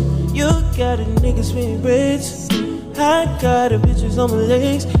legs. You got a nigga spinning braids. I got a bitches on my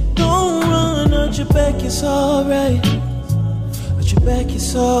legs. Don't run out your back, it's alright. Out your back,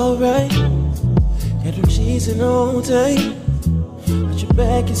 it's alright. Got them cheesing on tight. Out your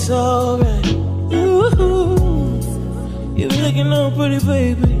back, it's alright. Ooh, you looking on pretty,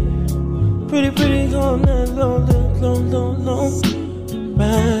 baby. Pretty, pretty, long, long, long, long, long.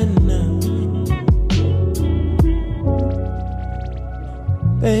 Right now,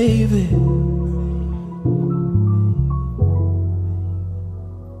 baby.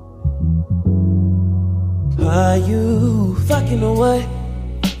 Are you fucking away?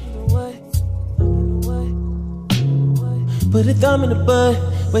 Put a thumb in the butt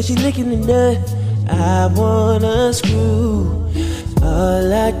when she licking the nut. I wanna screw.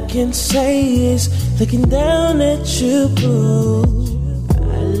 All I can say is looking down at you, boo.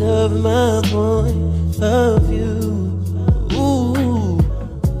 I love my point of view. Ooh.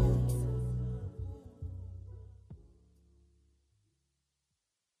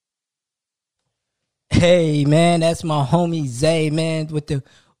 Hey, man, that's my homie Zay, man, with the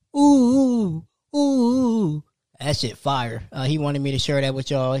ooh, ooh. That shit fire. He wanted me to share that with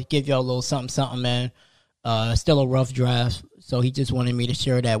y'all, give y'all a little something, man. Still a rough draft, so he just wanted me to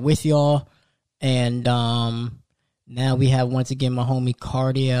share that with y'all. And now we have, once again, my homie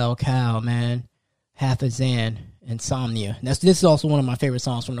Cardiel Cal, man. Half a Zan, Insomnia. This is also one of my favorite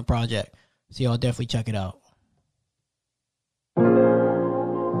songs from the project, so y'all definitely check it out.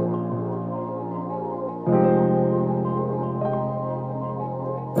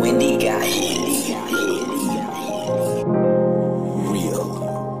 Wendy got it.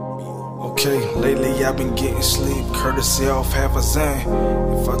 Okay, lately I've been getting sleep, courtesy off half a Zan.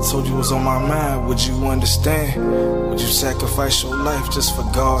 If I told you it was on my mind, would you understand? Would you sacrifice your life just for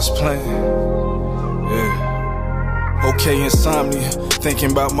God's plan? Yeah. Okay, insomnia,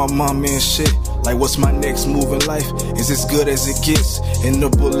 thinking about my mama and shit. Like, what's my next move in life? Is as good as it gets? In the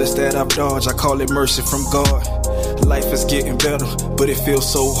bullets that I've dodged, I call it mercy from God. Life is getting better, but it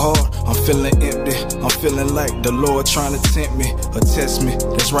feels so hard. I'm feeling empty, I'm feeling like the Lord trying to tempt me or test me.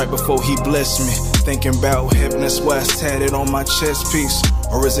 That's right before he blessed me. Thinking about heaven, that's why it's tatted on my chest piece.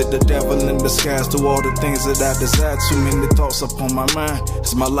 Or is it the devil in disguise? Do all the things that I desire? Too many thoughts up on my mind.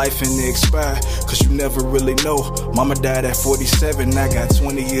 Is my life in the expire? Cause you never really know. Mama died at 47, I got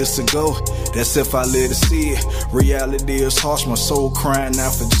 20 years to go. That's if I live to see it. Reality is harsh, my soul crying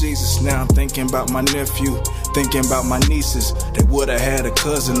out for Jesus. Now I'm thinking about my nephew, thinking about my nieces. They would've had a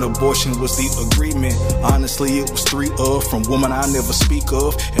cousin, abortion was the agreement. Honestly, it was 3 from woman I never speak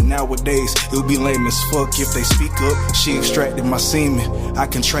of. And nowadays, it would be lame as fuck if they speak up. She extracted my semen, I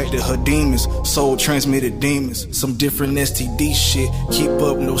contracted her demons, soul transmitted demons. Some different STD shit, keep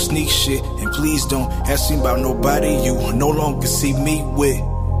up, no sneak shit. And please don't ask me about nobody you no longer see me with.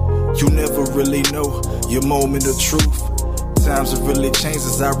 You never really know your moment of truth. Times have really changed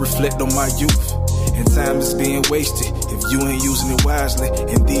as I reflect on my youth. And time is being wasted if you ain't using it wisely.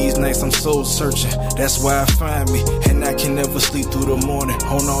 And these nights I'm soul searching, that's why I find me. And I can never sleep through the morning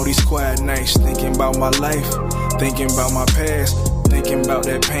on all these quiet nights. Thinking about my life, thinking about my past, thinking about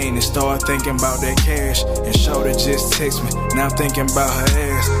that pain and start thinking about that cash. And shorty just text me, now I'm thinking about her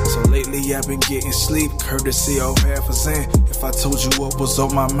ass. So lately I've been getting sleep, courtesy of half a Zan. If I told you what was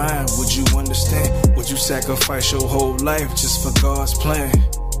on my mind, would you understand? Would you sacrifice your whole life just for God's plan?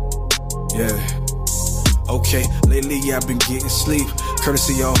 Yeah. Okay, lately I've been getting sleep,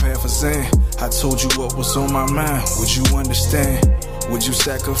 courtesy of half a Zan. I told you what was on my mind, would you understand? Would you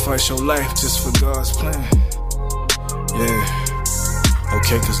sacrifice your life just for God's plan? Yeah.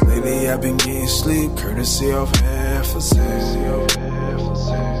 Okay, cause lately I've been getting sleep, courtesy of half a cent.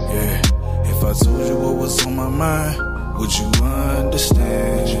 Yeah. If I told you what was on my mind, would you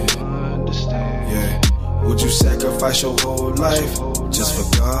understand? Yeah. Would you sacrifice your whole life just for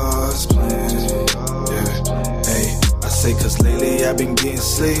God's plan? Yeah. Hey, I say cause lately I've been getting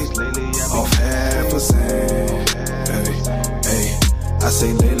sleep off half a cent. Hey, I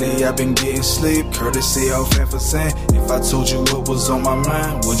say lately I've been getting sleep, courtesy of half a cent. If I told you what was on my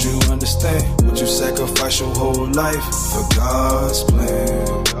mind, would you understand? Would you sacrifice your whole life for God's plan?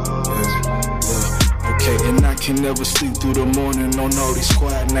 Yeah. Okay, and I can never sleep through the morning on all these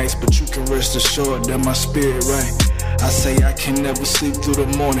quiet nights, but you can rest assured that my spirit right. I say I can never sleep through the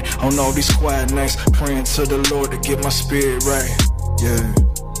morning on all these quiet nights, praying to the Lord to get my spirit right. Yeah,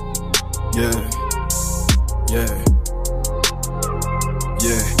 yeah.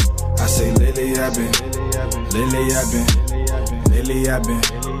 I say lately I've been.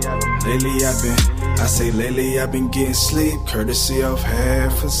 I say lately I've been getting sleep, courtesy of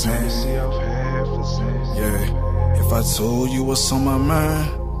half a cent. Yeah, if I told you what's on my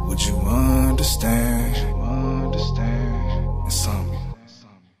mind, would you understand? It's on me.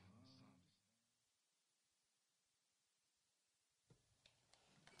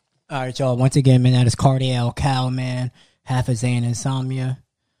 All right, y'all. Once again, man, that is Cardiel Cal, man. Half a Zan Insomnia.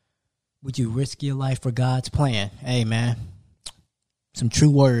 Would you risk your life for God's plan? Hey, man. Some true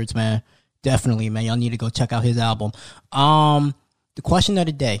words, man. Definitely, man. Y'all need to go check out his album. The question of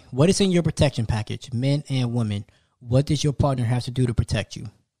the day. What is in your protection package? Men and women. What does your partner have to do to protect you?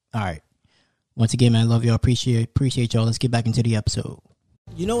 All right. Once again, man, I love y'all. Appreciate y'all. Let's get back into the episode.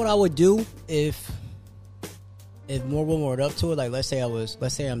 You know what I would do if more women were up to it? Like, let's say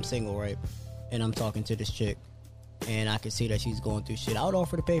I'm single, right? And I'm talking to this chick. And I can see that she's going through shit. I would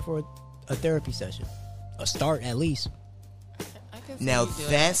offer to pay for a therapy session. A start, at least. Now,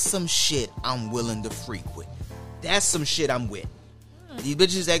 that's some shit I'm willing to frequent. That's some shit I'm with. These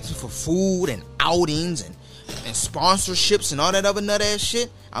bitches asking for food and outings and sponsorships and all that other nut ass shit.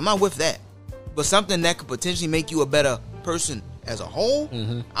 I'm not with that. But something that could potentially make you a better person as a whole,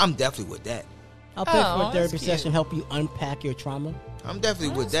 I'm definitely with that. I'll pay for a therapy session, help you unpack your trauma. I'm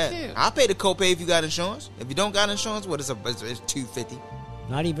definitely with that. Cute. I'll pay the copay if you got insurance. If you don't got insurance, what is it? It's $250.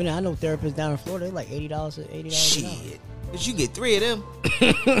 Not even. I know therapists down in Florida, they're like $80. Shit. But you get 3 of them.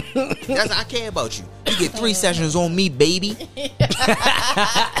 That's I care about you. You get 3 sessions on me, baby. 3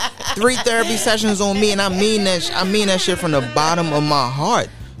 therapy sessions on me, and I mean that shit from the bottom of my heart.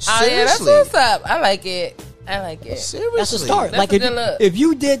 Seriously. Oh, yeah, that's what's up. I like it. Seriously. That's a start. That's like a good look. if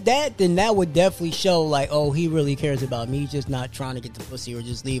you did that, then that would definitely show like, oh, he really cares about me. He's just not trying to get the pussy or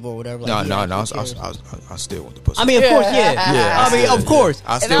just leave or whatever. Like, No. I still want the pussy. I mean, of course, yeah. Yeah, I mean, of course.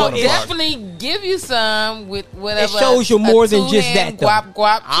 I And still I'll want the fuck. definitely give you some with whatever. It shows you more than just that, though.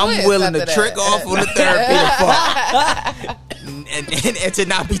 Guap, I'm willing to trick off on the therapy to fuck. And to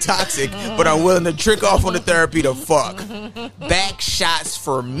not be toxic, but I'm willing to trick off on the therapy to fuck. Back shots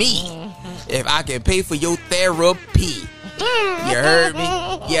for me. If I can pay for your therapy. You heard me?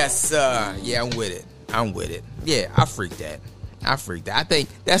 Yes, sir. Yeah, I'm with it. Yeah, I freak that. I think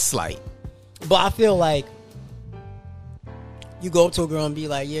that's slight. But I feel like you go up to a girl and be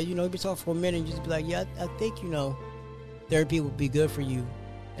like, yeah, you be talking for a minute and just be like, yeah, I think, therapy would be good for you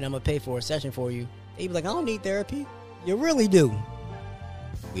and I'm going to pay for a session for you. They be like, I don't need therapy. You really do.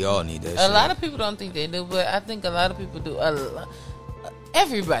 We all need that A shit. lot of people don't think they do, but I think a lot of people do.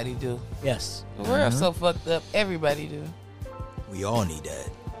 Everybody do. Yes. The world's so fucked up. Everybody do. We all need that.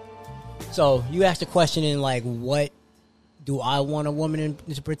 So you asked a question in like, what do I want a woman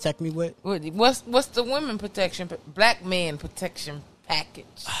to protect me with? What's the women protection, black man protection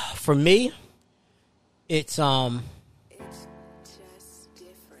package? For me, it's It's just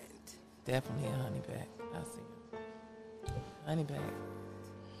different. Definitely a honey pack. I see it. Honey pack.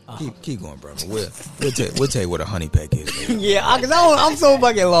 Keep going, brother. We'll tell you what a honey pack is. yeah, because I'm so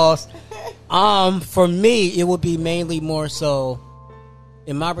fucking lost. For me, it would be mainly more so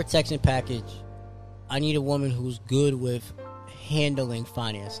in my protection package. I need a woman who's good with handling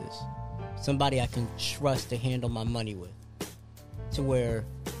finances, somebody I can trust to handle my money with, to where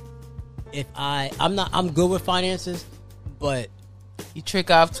if I'm good with finances, but You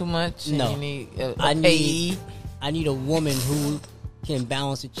trick off too much. And No. you need I need a woman who can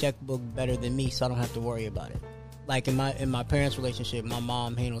balance a checkbook better than me, so I don't have to worry about it. Like in my parents' relationship, my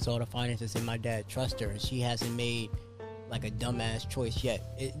mom handles all the finances, and my dad trusts her, and she hasn't made like a dumbass choice yet.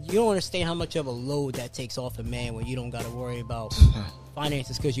 You don't understand how much of a load that takes off a man when you don't got to worry about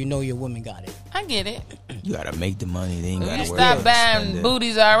finances because you know your woman got it. I get it. You gotta make the money. They ain't If gotta you worry stop about buying spending.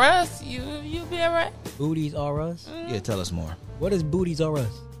 Booties R Us, you'll be all right. Booties R Us? Yeah, tell us more. What is Booties R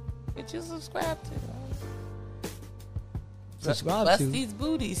Us? Get you subscribe to. Subscribe Bust to? these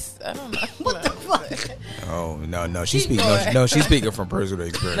booties. I don't know. What the fuck? Oh no, she's Keep speaking. going. No, she's speaking from personal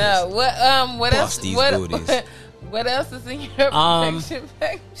experience. No, what else? Bust these What, booties. what else is in your protection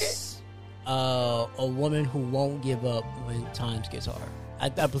package? A woman who won't give up when times gets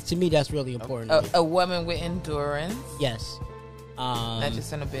hard. To me, that's really important. to me. A woman with endurance, Yes. not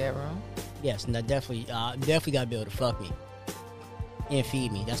just in a bedroom. Yes, and I definitely got to be able to fuck me and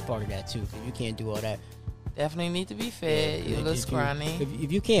feed me. That's part of that too. 'Cause you can't do all that. Definitely need to be fed. You look scrawny.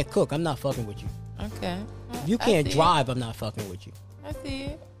 If you can't cook, I'm not fucking with you. Okay. If you I can't see drive, I'm not fucking with you. I see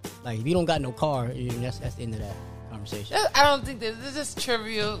it. Like if you don't got no car, that's the end of that conversation. I don't think that this is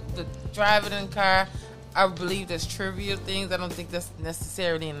trivial. The driving in the car, I believe that's trivial things. I don't think that's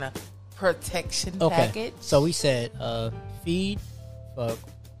necessarily in the protection package. So we said feed, fuck,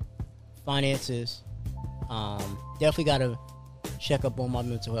 finances. Definitely got to check up on my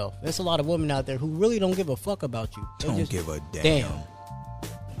mental health. There's a lot of women out there who really don't give a fuck about you. They Don't just- give a damn.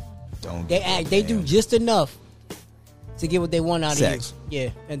 Don't. They give a act. They do damn. just enough to get what they want out Sex. of you. Yeah,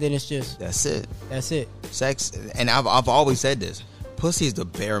 and then it's just That's it. that's it. Sex, and I've always said this. Pussy is the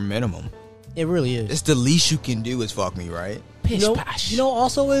bare minimum. It really is. It's the least you can do is fuck me, right? Pish You know, posh. you know,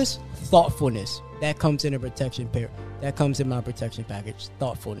 also is thoughtfulness. That comes in a protection pair. That comes in my protection package.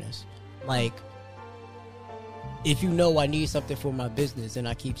 Thoughtfulness. Like, if you know I need something for my business and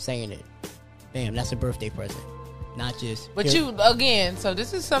I keep saying it, bam, that's a birthday present. Not just. But here- you again. So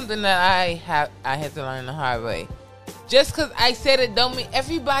this is something that I had to learn the hard way. Just because I said it, don't mean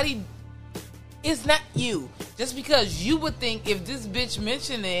everybody. It's not you. Just because you would think if this bitch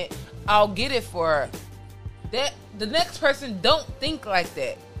mentioned it, I'll get it for her. That the next person don't think like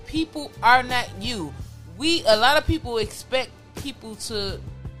that. People are not you. A lot of people expect people to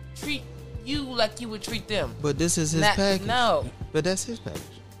treat you like you would treat them. But this is his Not- package. No, But that's his package.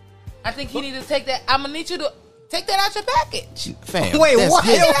 I think he need to take that. I'm gonna need you to take that out your package. Fam. Wait, that's what?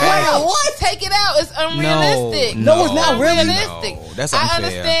 his Wait, package. What? Take it out. It's unrealistic. No, it's not really. Unrealistic. No, that's I unfair.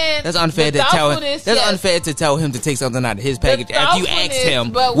 understand. That's unfair the to tell. thoughtfulness, That's yes. unfair to tell him to take something out of his The package after you asked thoughtfulness,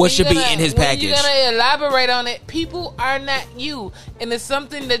 him but what when should you're be gonna- in his when package. You're gonna elaborate on it. People are not you, and it's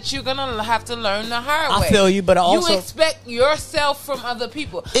something that you're gonna have to learn the hard way. I feel you, but I also- you expect yourself from other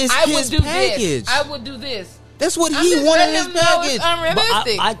people. It's I his would do package. this. I would do this. That's what I'm he just wanted in letting his him know it's package.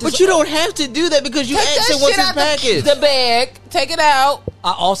 unrealistic. But you don't have to do that because you Take asked that him what's shit his out package. the bag. Take it out.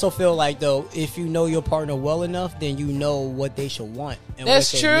 I also feel like though, if you know your partner well enough, then you know what they should want. And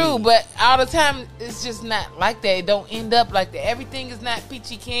That's what they true, need. but all the time it's just not like that. It don't end up like that. Everything is not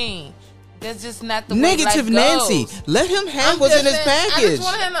peachy keen. That's just not the way Negative life Nancy. goes. Let him have I'm what's just in his saying, I package. just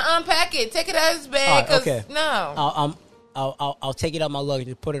want him to unpack it, take it out of his All bag. right, 'Cause okay. No. I'll take it out my luggage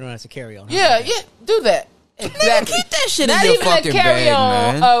and put it on as a carry-on. Yeah, do that. Exactly. Keep that shit Not in your even fucking a carry bag,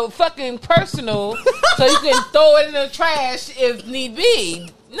 on, man. fucking personal, so you can throw it in the trash if need be.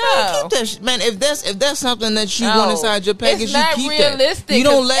 No. Keep that shit, man. If that's something that you No. want inside your package, It's not you keep realistic, that. You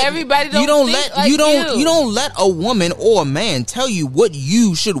don't 'cause let everybody don't you don't think let like you don't you. you don't let a woman or a man tell you what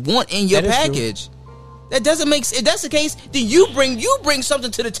you should want in your That is true. package. That doesn't make. If that's the case, then you bring something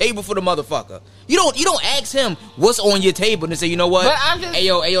to the table for the motherfucker. You don't ask him what's on your table and say, you know what? But I'm just-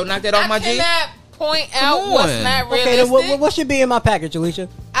 Ayo, knock that off my I G. cannot point out on. what's not realistic. Okay, then what should be in my package, Alicia?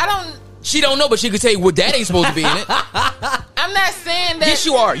 I don't. She don't know, but she could tell you what that ain't supposed to be in it. I'm not saying that. Yes,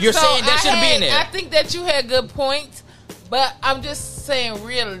 you are. You're saying that I shouldn't be had- in there. I think that you had good points, but I'm just saying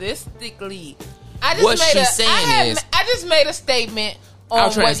realistically. I just What made she's a, saying is- I just made a statement on I'll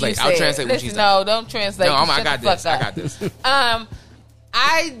what translate. you I'll said. translate what Listen, she said. no, don't translate. No, I Shut got the fuck this. I up. got this.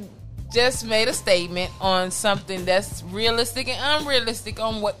 I just made a statement on something that's realistic and unrealistic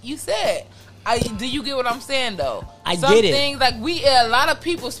on what you said. Do you get what I'm saying though? I Some get it. things like a lot of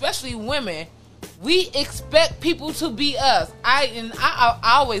people, especially women, we expect people to be us. I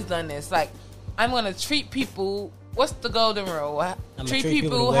always done this. Like I'm gonna treat people. What's the golden rule? Treat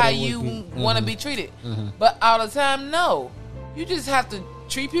people the way how they would you be. want to be treated. But all the time, no. You just have to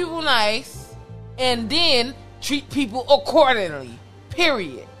treat people nice and then treat people accordingly.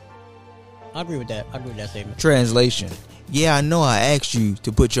 Period. I agree with that. I agree with that statement. Translation. Yeah, I know I asked you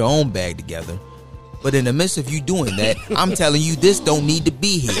to put your own bag together, but in the midst of you doing that, I'm telling you this don't need to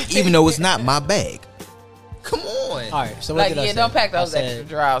be here, even though it's not my bag. Come on. All right, so what Like, did I say? don't pack those I extra said,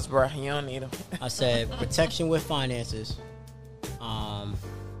 drawers, bro. You don't need them. I said protection with finances.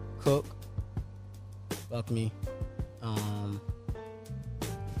 Cook. Fuck me.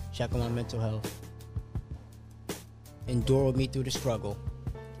 check on my mental health, endure with me through the struggle,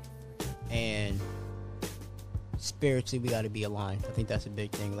 and spiritually we got to be aligned. I think that's a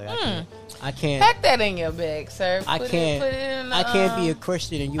big thing. Like I can't Pack that in your bag, sir. I Put can't it in the, I can't be a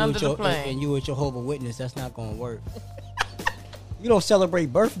Christian and you under with the your plane. and you with Jehovah Witness. That's not gonna work. You don't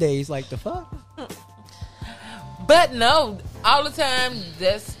celebrate birthdays like the fuck. But no, all the time.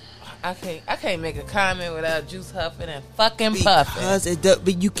 That's I can't make a comment without juice huffing and fucking puffing. Because it does,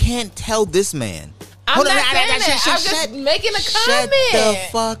 but you can't tell this man. I'm Hold on, not saying that. I'm just making a Shut comment. the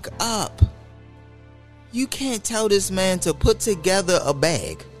fuck up. You can't tell this man to put together a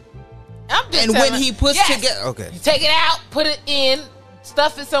bag. I'm just And telling- when he puts Yes. together, okay, You take it out, put it in,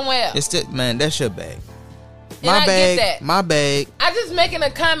 stuff it somewhere else. it's still, man, that's your bag. And I get that. My bag. I'm just making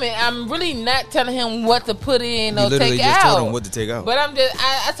a comment. I'm really not telling him what to put in You or literally take just out. told him what to take out. But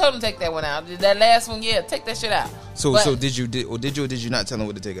I told him to take that one out. That last one, yeah, take that shit out. So But- did you or did you not tell him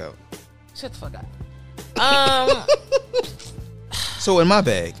what to take out? Shut the fuck up. So in my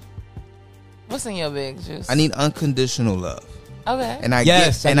bag, What's in your bag, Juice? I need unconditional love. Okay. And I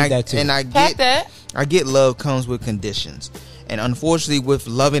Yes, get I need that too. and I Pack get that. I get love comes with conditions. And unfortunately with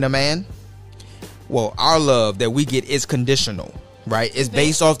loving a man, well, our love that we get is conditional, right? It's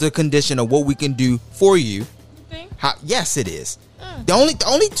based off the condition of what we can do for you. think? Yes, it is. The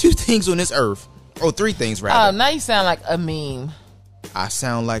only two things on this earth, or three things rather. Now you sound like a meme. I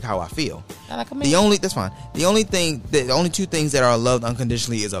sound like how I feel. Sound like a meme. That's fine. The only two things that are loved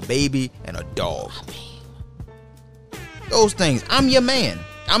unconditionally is a baby and a dog. Those things. I'm your man.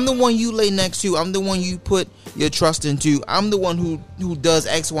 I'm the one you lay next to. I'm the one you put your trust into. I'm the one who does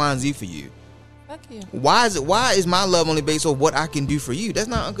X, Y, and Z for you. Fuck you. Why is my love only based on what I can do for you? That's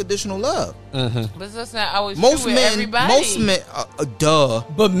not unconditional love. But that's not always Most true with men, everybody. duh.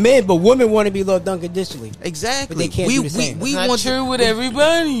 But women want to be loved unconditionally. Exactly. But they can't do the same. We It's not want true with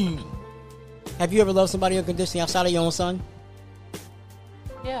everybody. Have you ever loved somebody unconditionally outside of your own son?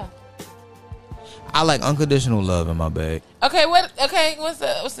 Yeah. I like unconditional love in my bag. Okay,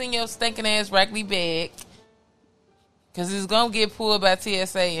 what's in your stinking ass raggedy bag? Cause it's gonna get pulled by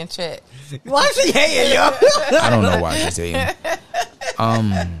TSA and check. Why is he hating, yo? I don't know why she's saying.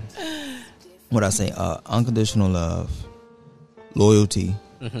 What I say? Unconditional love, loyalty,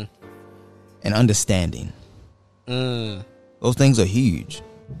 and understanding. Those things are huge.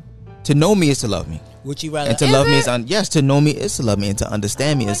 To know me is to love me, Would you rather? and to love me is yes. To know me is to love me, and to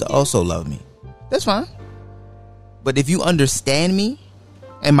understand me is to also love me. That's fine. But if you understand me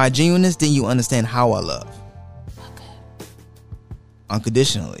and my genuineness, then you understand how I love.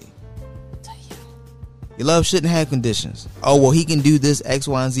 Unconditionally. Your love shouldn't have conditions. Oh, well, he can do this X,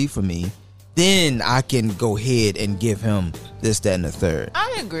 Y, and Z for me. Then I can go ahead and give him this, that, and the third.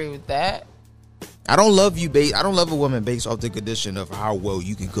 I agree with that. I don't love a woman based off the condition of how well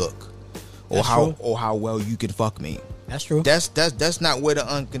you can cook, or That's true. how well you can fuck me. That's true. That's not where the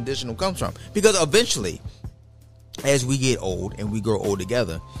unconditional comes from. Because eventually, as we get old and we grow old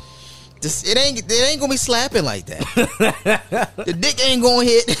together, it ain't gonna be slapping like that. The dick ain't gonna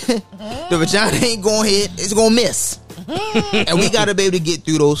hit. The vagina ain't gonna hit. It's gonna miss. And we gotta be able to get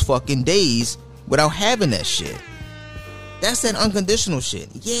through those fucking days without having that shit. That's that unconditional shit.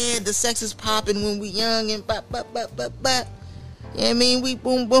 Yeah, the sex is popping when we young and bop, bop, bop, bop, bop. Yeah, I mean, we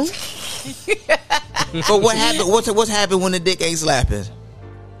boom, boom. But what happened? What's happened when the dick ain't slapping?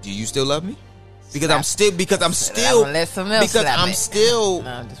 Do you still love me? Because I'm still Let someone else slap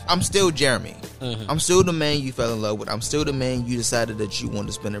it. I'm still Jeremy. I'm still the man you fell in love with. I'm still the man you decided that you want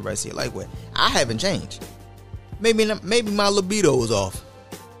to spend the rest of your life with. I haven't changed. Maybe my libido is off.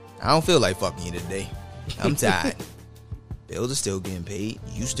 I don't feel like fucking you today. I'm tired. Bills are still getting paid.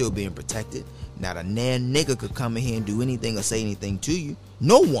 You still being protected. Not a nan nigga could come in here and do anything or say anything to you.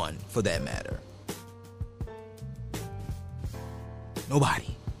 No one, for that matter. Nobody.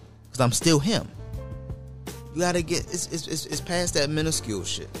 Because I'm still him. You gotta get it's past that minuscule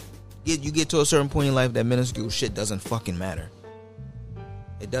shit. You get to a certain point in life that minuscule shit doesn't fucking matter.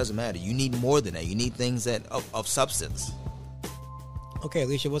 It doesn't matter. You need more than that. You need things that of substance. Okay,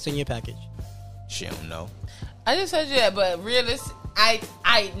 Alicia, what's in your package? She don't know. I just told you that, but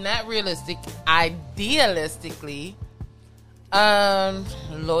not realistic. Idealistically,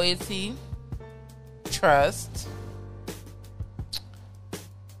 loyalty, trust.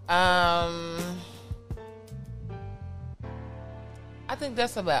 I think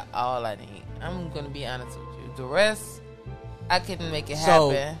that's about all I need. I'm gonna be honest with you. The rest, I couldn't make it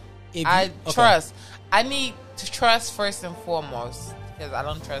happen. Trust. I need to trust first and foremost because I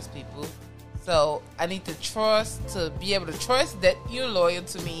don't trust people. So I need to trust to be able to trust that you're loyal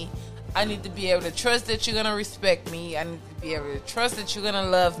to me. I need to be able to trust that you're gonna respect me. I need to be able to trust that you're gonna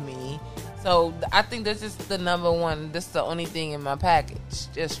love me. So I think that's just the number one. This is the only thing in my package.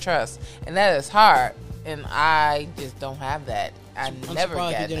 Just trust, and that is hard. And I just don't have that. I'm never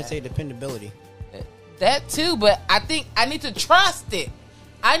surprised got you didn't that. say dependability. That too, but I think I need to trust it.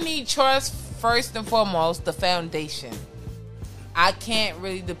 I need trust first and foremost, the foundation. I can't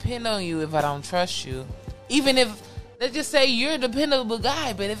really depend on you if I don't trust you. Even if, let's just say you're a dependable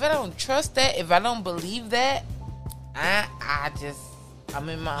guy, but if I don't trust that, if I don't believe that, I'm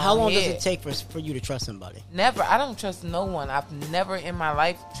in my How own long head. does it take for you to trust somebody? Never. I don't trust no one. I've never in my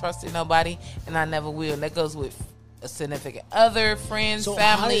life trusted nobody, and I never will. And that goes with a significant other, friends, So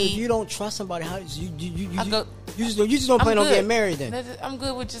family. if you don't trust somebody, how you I go- just don't I'm plan on good. getting married then? I'm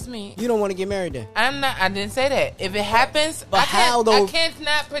good with just me. You don't want to get married then? I'm not. I didn't say that. If it happens, But how, though? I can't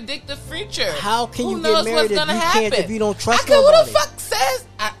not predict the future. How can Who you knows get married what's if gonna you happen? can't if you don't trust I can, who the nobody? fuck says?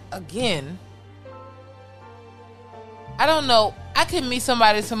 Again, I don't know. I can meet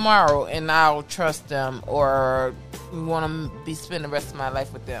somebody tomorrow and I'll trust them or want to be spend the rest of my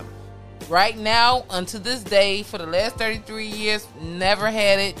life with them. Right now, until this day, for the last 33 years, never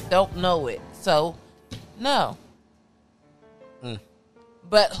had it, don't know it. So, no.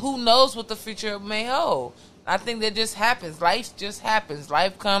 But who knows what the future may hold? I think that just happens. Life just happens.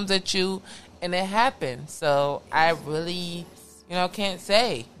 Life comes at you, and it happens. So I really, can't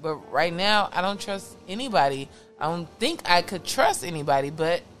say. But right now, I don't trust anybody. I don't think I could trust anybody.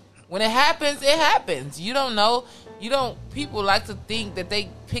 But when it happens, it happens. You don't know. People like to think that they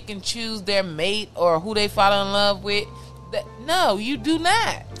pick and choose their mate or who they fall in love with. No, you do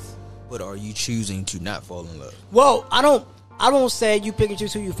not. But are you choosing to not fall in love? Well, I don't say you pick and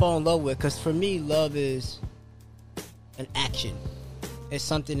choose who you fall in love with, because for me, love is an action. It's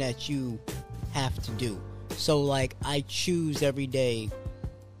something that you have to do. So, like, I choose every day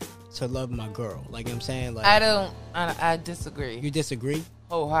to love my girl. Like, you know what I'm saying? Like, I disagree. You disagree?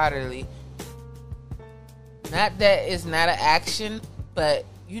 Wholeheartedly. Not that it's not an action, but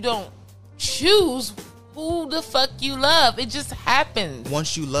you don't choose who the fuck you love. It just happens.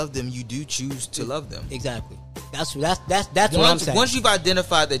 Once you love them, you do choose to love them. Exactly. That's what I'm saying. Once you've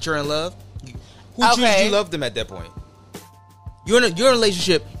identified that you're in love, who chooses you love them at that point? You're in a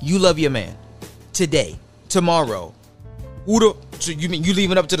relationship. You love your man today, tomorrow. So you mean you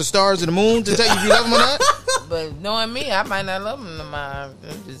leaving up to the stars and the moon to tell you if you love them or not? But knowing me, I might not love them tomorrow.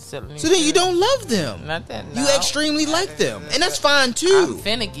 I'm just telling you. So then you don't love them. Not that. You no. extremely like them, and that's fine I'm too.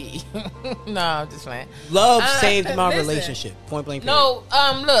 finicky. No, I'm just playing. Love saved my listen. relationship. Point blank. Period. No,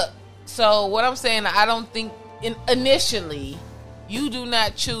 look. So what I'm saying, I don't think initially you do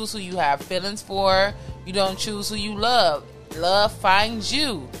not choose who you have feelings for. You don't choose who you love. Love finds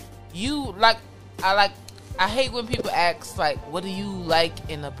you. I hate when people ask, like, what do you like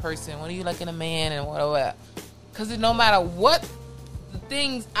in a person? What do you like in a man? And whatever. Because no matter what the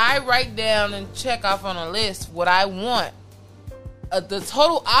things I write down and check off on a list, what I want, the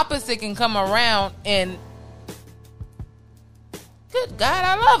total opposite can come around and good God,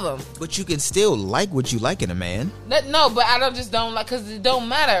 I love him. But you can still like what you like in a man. No, but I don't like, because it don't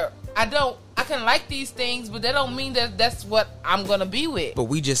matter. I can like these things, but that don't mean that that's what I'm going to be with. But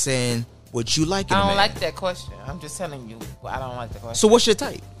we just saying what you like in a I man. don't like that question. I'm just telling you, I don't like the question. So what's your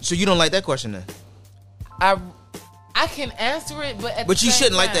type? So you don't like that question then? I can answer it, but But you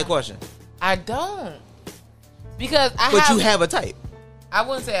shouldn't like that question. I don't. Because you have a type. I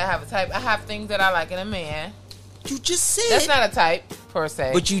wouldn't say I have a type. I have things that I like in a man. You just said. That's not a type, per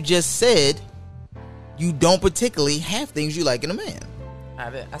se. But you just said you don't particularly have things you like in a man.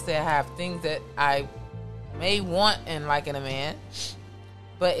 I said I have things that I may want and like in a man.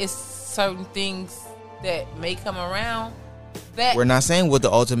 But it's certain things that may come around that... We're not saying what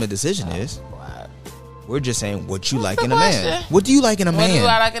the ultimate decision is. We're just saying what you like in a man. question? What do you like in a man? What do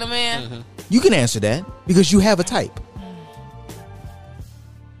I like in a man? Mm-hmm. You can answer that because you have a type.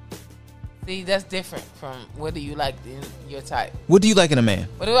 See, that's different from what do you like in your type. What do you like in a man?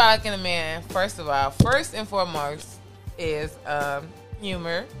 What do I like in a man? First and foremost is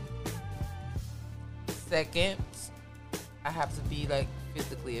humor. Second, I have to be like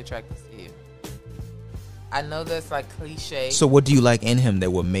physically attracted to you. I know that's like cliche. So what do you like in him that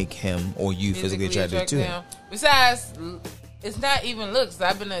would make him or you physically attracted to him? Besides, it's not even looks.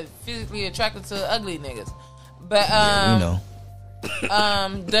 I've been physically attracted to ugly niggas. But Yeah, we know.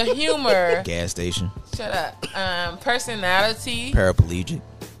 The humor. Gas station. Shut up. Personality. Paraplegic.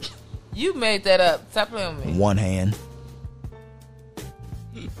 You made that up. Stop playing with me. One hand.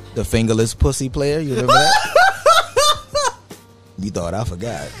 The fingerless pussy player. You remember that? You thought I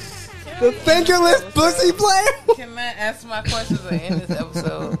forgot. Can The fingerless pussy player. Can I answer my questions or end this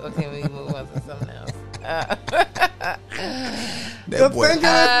episode? Or can we move on to something else? The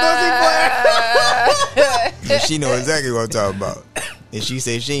fingerless pussy player. She know exactly what I'm talking about. And she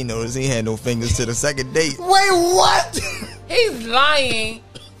said she ain't noticed he had no fingers to the second date. Wait, what? He's lying.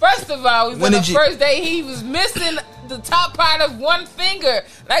 First of all, he was on the first day. He was missing the top part of one finger.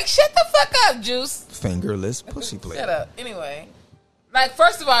 Like, shut the fuck up, Juice. Fingerless pussy player. Shut up. Anyway, like,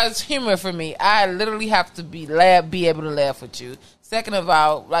 first of all, it's humor for me. I literally have to be able to laugh with you. Second of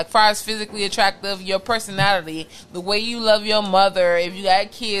all, like, far as physically attractive, your personality, the way you love your mother, if you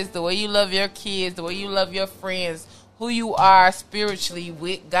got kids, the way you love your kids, the way you love your friends, who you are spiritually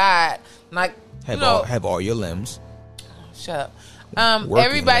with God, like, have all your limbs. Shut up.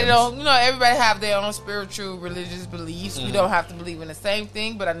 Everybody everybody have their own spiritual, religious beliefs. We don't have to believe in the same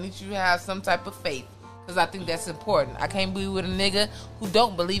thing, but I need you to have some type of faith because I think that's important. I can't be with a nigga who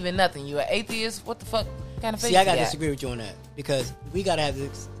don't believe in nothing. You an atheist? What the fuck kind of faith? See, I gotta disagree with you on that because we gotta have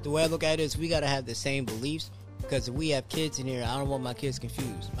this. The way I look at it is we gotta have the same beliefs because if we have kids in here, I don't want my kids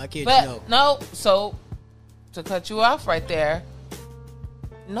confused. My kids know. So to cut you off right there.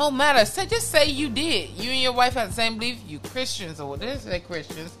 No matter. Just say you did. You and your wife have the same belief. You Christians or what they say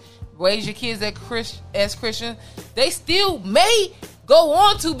Christians. Raise your kids as Christians. They still may go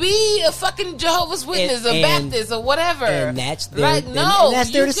on to be a fucking Jehovah's Witness, a Baptist, or whatever. And that's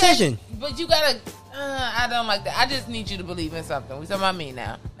their decision. But you gotta. I don't like that. I just need you to believe in something. We talking about me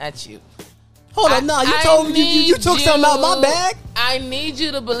now, not you. Hold on, no. You told me you took something out of my bag. I need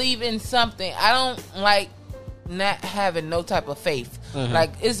you to believe in something. I don't like not having no type of faith.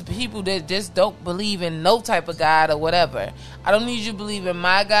 Like, it's people that just don't believe in no type of God or whatever. I don't need you to believe in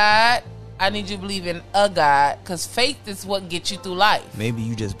my God. I need you to believe in a God, because faith is what gets you through life. Maybe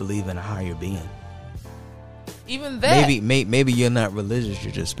you just believe in a higher being. Even that. Maybe you're not religious,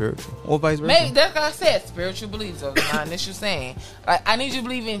 you're just spiritual. Or vice versa. Maybe, that's what I said, spiritual beliefs. That was my initial saying. Like, I need you to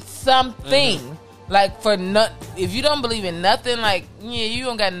believe in something. Like, if you don't believe in nothing, like, yeah, you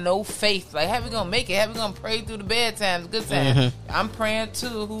don't got no faith. Like, how we gonna make it? How we gonna pray through the bad times, good times? I'm praying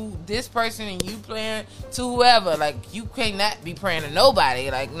to this person and you praying to whoever. Like, you cannot be praying to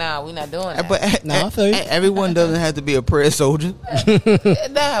nobody. Like, nah, we not doing that. But I feel you. Everyone doesn't have to be a prayer soldier.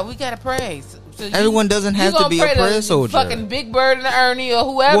 Nah, we gotta pray. So everyone doesn't have to be a prayer soldier. Fucking Big Bird and Ernie or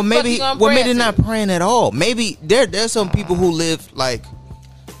whoever. Well, maybe they're not praying at all. Maybe there's some people who live like.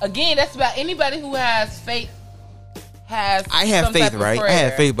 Again, that's about anybody who has faith. I have faith, right? I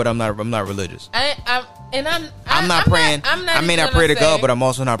have faith, but I'm not religious. I'm not praying. I may not pray to God, but I'm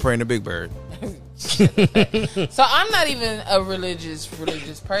also not praying to Big Bird. So I'm not even a religious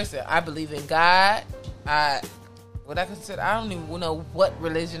person. I believe in God. I don't even know what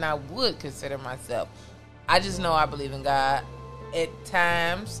religion I would consider myself. I just know I believe in God. At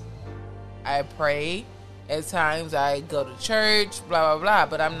times, I pray. At times, I go to church, blah, blah, blah.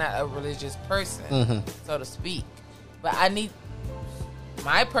 But I'm not a religious person, so to speak. But I need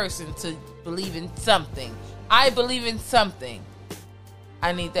my person to believe in something. I believe in something.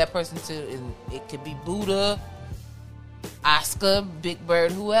 I need that person to, it could be Buddha, Oscar, Big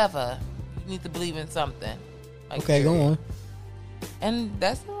Bird, whoever. You need to believe in something. Like, okay, go on. And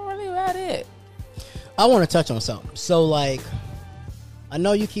that's not really about it. I want to touch on something. So, like, I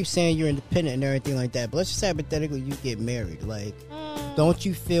know you keep saying you're independent and everything like that, but let's just say hypothetically you get married. Like, don't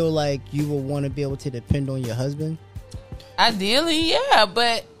you feel like you will want to be able to depend on your husband? Ideally, yeah,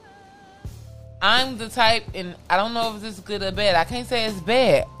 but I'm the type, and I don't know if this is good or bad. I can't say it's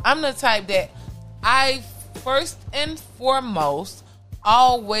bad. I'm the type that I, first and foremost,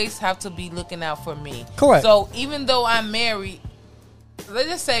 always have to be looking out for me. Correct. So even though I'm married, let's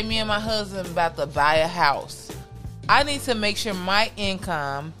just say me and my husband about to buy a house. I need to make sure my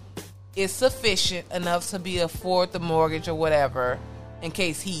income is sufficient enough to be afford the mortgage or whatever in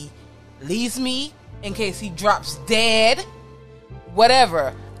case he leaves me, in case he drops dead,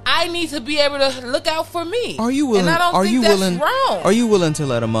 whatever. I need to be able to look out for me. Are you willing? And I don't think that's wrong. Are you willing to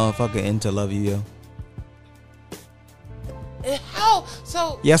let a motherfucker in to love you, yo? How?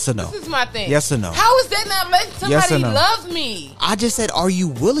 So yes or no? This is my thing. Yes or no? How is that not letting somebody love me? I just said, are you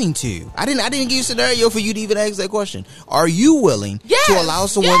willing to? I didn't give you a scenario for you to even ask that question. Are you willing to allow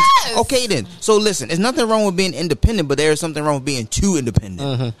someone? Yes. Okay, then. So listen, there's nothing wrong with being independent, but there is something wrong with being too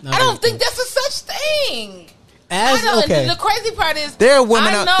independent. I don't think that's a such thing. Okay. The crazy part is there's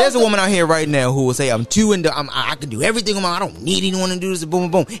a woman out here right now who will say I can do everything on my own. I don't need anyone to do this. Boom,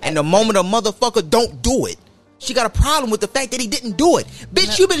 boom, boom. And the moment a motherfucker don't do it, she got a problem with the fact that he didn't do it.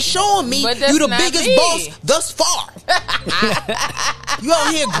 Bitch, you been showing me you the biggest boss thus far. You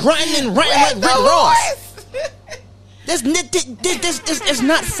out here grinding, ranting like Rick Ross. It's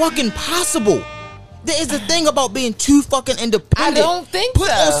not fucking possible. There is a thing about being too fucking independent. I don't think Put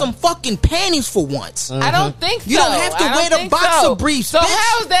so. on some fucking panties for once. I don't think so. You don't have to I wear don't the think boxer so. briefs, So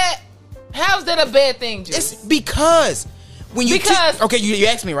bitch. how's that a bad thing, Juice? It's because when you Because- okay, you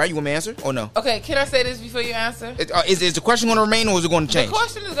asked me, right? You want me to answer or no? Okay, can I say this before you answer? Is the question going to remain or is it going to The change?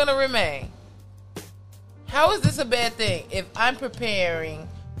 question is going to remain. How is this a bad thing if I'm preparing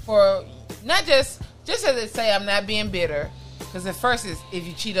for not just as they say I'm not being bitter, because at first it's if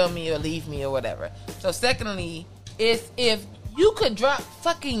you cheat on me or leave me or whatever. So secondly, it's if you could drop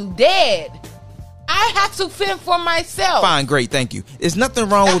fucking dead, I have to fend for myself. Fine, great, thank you. There's nothing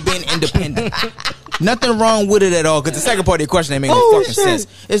wrong with being independent. Nothing wrong with it at all. Because the second part of your question ain't make no fucking sense.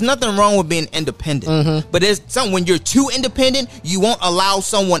 There's nothing wrong with being independent. But there's something when you're too independent, you won't allow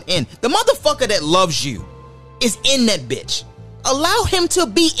someone in. The motherfucker that loves you is in that bitch. Allow him to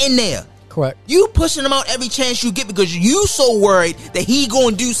be in there. Correct. You pushing him out every chance you get because you so worried that he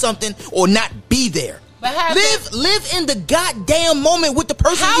gonna do something or not be there. But how Live in the goddamn moment with the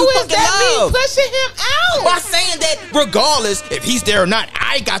person How you is fucking that love. me pushing him out? By saying that regardless if he's there or not,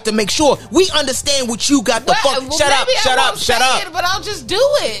 I got to make sure we understand what you got to fuck. Well, Shut up, maybe I shut up, won't shut say up. it, but I'll just do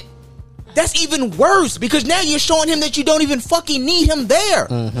it. That's even worse because now you're showing him that you don't even fucking need him there.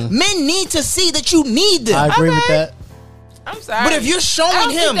 Men need to see that you need them. I agree with Okay. that. I'm sorry. But if you're showing I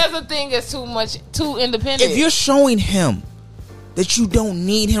don't him- think that's a thing that's too independent. If you're showing him that you don't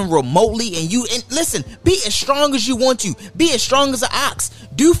need him remotely and listen, be as strong as you want to. Be as strong as an ox.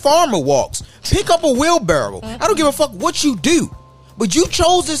 Do farmer walks. Pick up a wheelbarrow. I don't give a fuck what you do. But you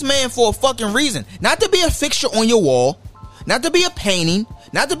chose this man for a fucking reason. Not to be a fixture on your wall. Not to be a painting.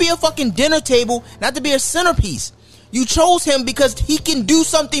 Not to be a fucking dinner table. Not to be a centerpiece. You chose him because he can do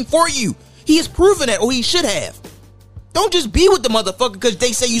something for you. He has proven that, or he should have. Don't just be with the motherfucker because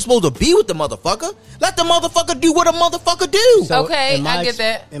they say you're supposed to be with the motherfucker. Let the motherfucker do what a motherfucker do. So Okay, in my I get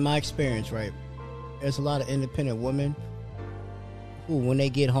that. In my experience, right, there's a lot of independent women who, when they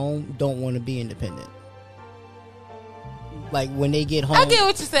get home, don't want to be independent. Like when they get home, I get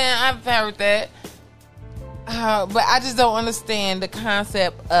what you're saying. I've heard that. But I just don't understand the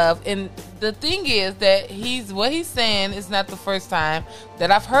concept of, and the thing is that what he's saying is not the first time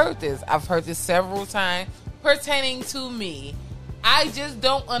that I've heard this. I've heard this several times pertaining to me. I just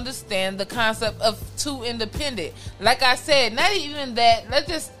don't understand the concept of too independent. Like I said, not even that. Let's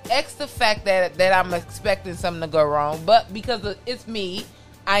just X the fact that I'm expecting something to go wrong, but because it's me,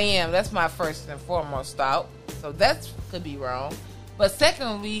 I am. That's my first and foremost thought. So that could be wrong. But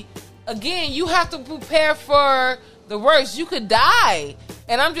secondly, again, you have to prepare for the worst. You could die.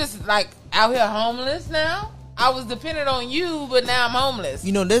 And I'm just like out here homeless now. I was dependent on you, but now I'm homeless.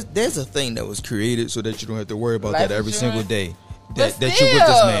 You know, there's a thing that was created so that you don't have to worry about Life that every insurance? single day. But That you with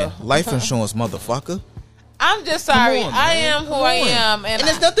this still. man. Life insurance, motherfucker. I'm just sorry. Come on, I man. am who Come I on. am. And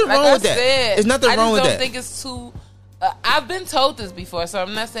there's nothing like wrong I with that. said, There's nothing wrong with I that. just don't think it's too... I've been told this before, so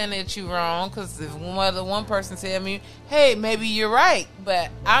I'm not saying that you're wrong, because if one person tell me, hey, maybe you're right,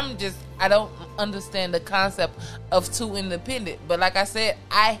 but I don't understand the concept of too independent. But like I said,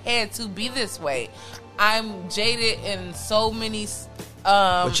 I had to be this way. I'm jaded in so many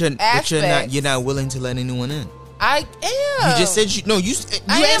But aspects. you're not willing to let anyone in. I am. You just said you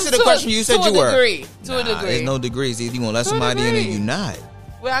I am answered the to question. You said to you a were. degree. To a Nah, degree. There's no degrees. Either you want to let To a somebody in or degree. you not.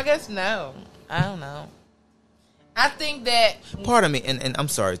 Well, I guess no. I don't know. I think that... Pardon me, and I'm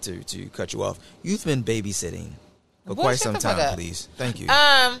sorry to cut you off. You've been babysitting for Boy, quite shut some the fuck time, up. please. Thank you.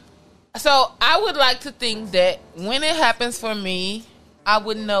 So I would like to think that when it happens for me, I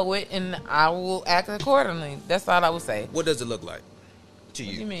would know it and I will act accordingly. That's all I would say. What does it look like to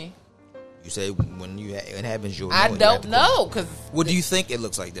What do you mean? You say when it happens, you'll know. I and you have don't to go. know, because What do you think it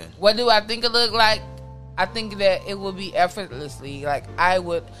looks like then? what do I think it look like? I think that it would be effortlessly. Like I ain't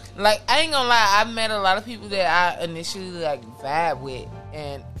gonna lie, I met a lot of people that I initially like vibe with,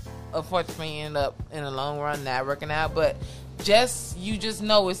 and unfortunately end up in the long run not working out. But you just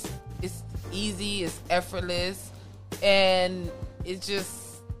know it's easy, it's effortless, and it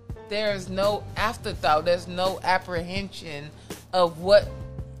just, there's no afterthought, there's no apprehension of what.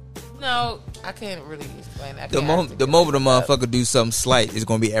 No, I can't really explain that. The moment a motherfucker do something slight, is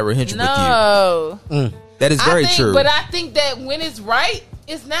going to be apprehension No. with you. That is very true. But I think that when it's right,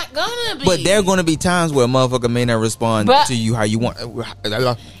 it's not gonna be. But there are going to be times where a motherfucker may not respond to you how you want,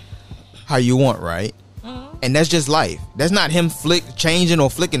 right? Mm-hmm. And that's just life. That's not him changing or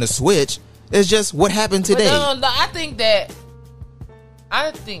flicking a switch. It's just what happened today. But no, I think that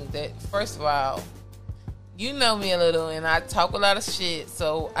first of all, you know me a little, and I talk a lot of shit.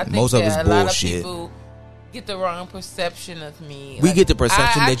 So I think Most of that it's a lot of bullshit. people get the wrong perception of me. We Like, get the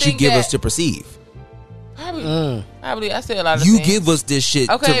perception I that you think give us to perceive. Probably. I say a lot of You things. give us this shit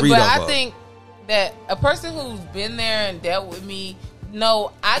Okay, to read but off I of. think that a person who's been there and dealt with me,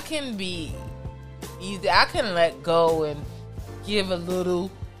 no, I can be easy. I can let go and give a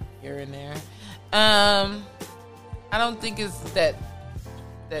little here and there. I don't think it's that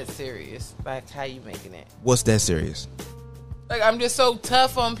serious. Like how you making it? What's that serious? Like I'm just so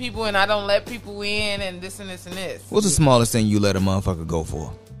tough on people and I don't let people in and this and this and this. What's the smallest thing you let a motherfucker go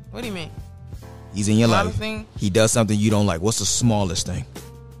for? What do you mean? He's in your Smallest life. thing? He does something you don't like. What's the smallest thing?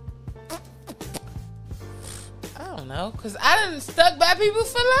 I don't know, cause I didn't stuck by people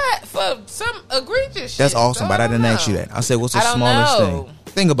for some egregious shit. That's awesome, so but I didn't don't ask you know. that. I said, what's the I don't smallest know. thing?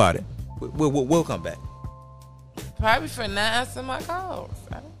 Think about it. We'll come back. Probably for not answering my calls.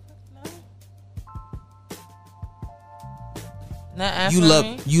 I don't know. Not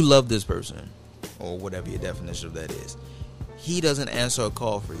answering me? You love this person, or whatever your definition of that is. He doesn't answer a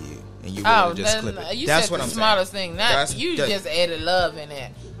call for you, and you really just clip it. You That's said what the I'm smallest saying. thing. Not you just added love in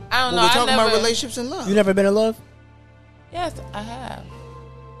it. I don't know. We're I talking never, about relationships and love. You never been in love? Yes, I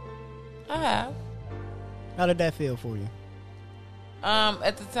have. How did that feel for you?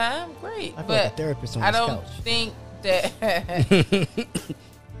 At the time, great. I feel but like a therapist on I this don't couch. think that.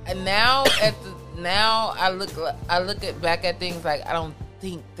 And now I look back at things like I don't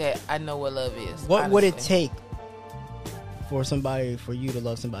think that I know what love is. What would it honestly. take for you to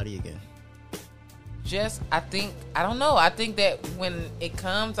love somebody again? I don't know. I think that when it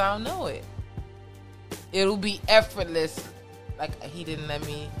comes, I'll know it. It'll be effortless. Like he didn't let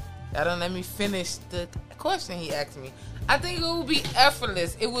me finish the question he asked me. I think it would be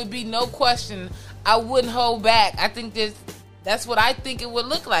effortless. It would be no question. I wouldn't hold back. I think that's what I think it would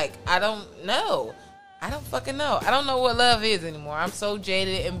look like. I don't know. I don't fucking know. I don't know what love is anymore. I'm so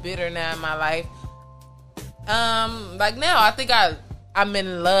jaded and bitter now in my life. Like now, I think I'm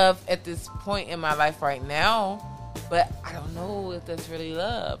in love at this point in my life right now, but I don't know if that's really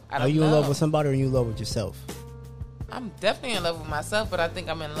love. Are you in love with somebody or are you in love with yourself? I'm definitely in love with myself, but I think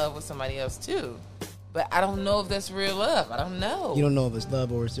I'm in love with somebody else too. But I don't know if that's real love. I don't know. You don't know if it's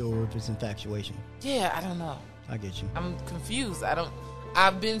love or if it's infatuation. Yeah, I don't know. I get you. I'm confused.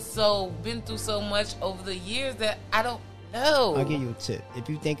 I've been through so much over the years that I don't know. I'll give you a tip. If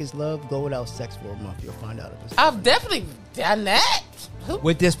you think it's love, go without sex for a month. You'll find out if it's I've definitely done that.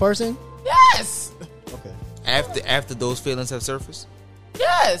 with this person. Yes. Okay. After those feelings have surfaced?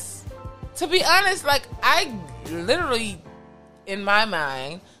 Yes. To be honest, like I literally, in my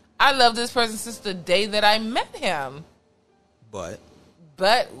mind, I love this person since the day that I met him. But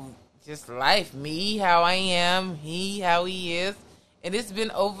just life, me how I am, he how he is, and it's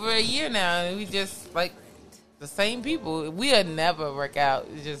been over a year now, and we just like the same people. We'll never work out.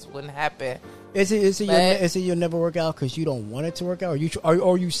 It just wouldn't happen. Is it you'll never work out because you don't want it to work out,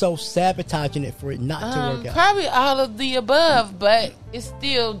 or you self-sabotaging it for it not to work out? Probably all of the above, but it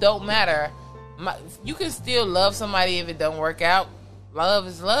still don't matter. You can still love somebody if it don't work out. Love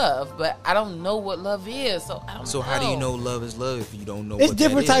is love, but I don't know what love is, so I don't know. So how do you know love is love if you don't know It's what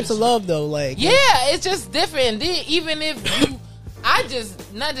different that types is? of love, though. Like it's just different. And then even if you,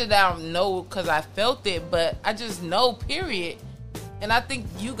 not that I don't know because I felt it, but I just know, period. And I think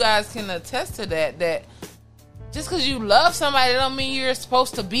you guys can attest to that. That just because you love somebody, don't mean you're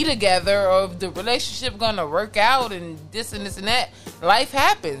supposed to be together or if the relationship gonna work out and this and that. Life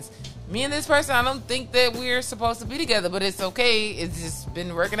happens. Me and this person, I don't think that we're supposed to be together, but it's okay. It's just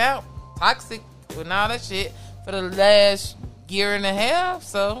been working out. Toxic and all that shit for the last year and a half.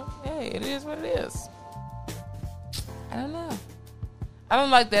 So, hey, it is what it is. I don't know. I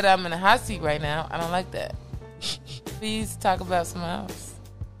don't like that I'm in a hot seat right now. I don't like that. Please talk about someone else.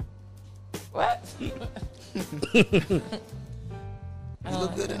 What? You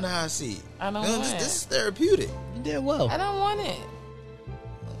look good in the hot seat. I don't Man, want this it. is therapeutic. you did well. I don't want it.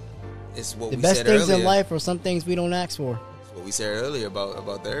 It's what The we best said things earlier. in life are some things we don't ask for. It's what we said earlier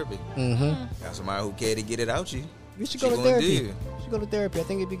about therapy. Mm-hmm. Got somebody who care to get it out you. You should She go to gonna therapy. do. You should go to therapy. I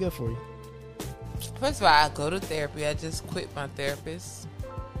think it'd be good for you. First of all, I go to therapy. I just quit my therapist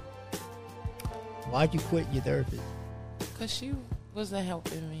Why'd you quit your therapist because she wasn't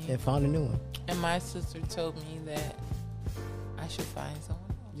helping me. and found a new one? And my sister told me that I should find someone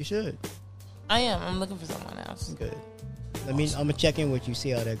else. You should. I am. I'm looking for someone else. Good. I'm gonna check in with you, see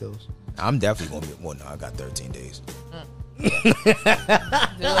how that goes. I'm definitely gonna be. Well, no, I got 13 days. Do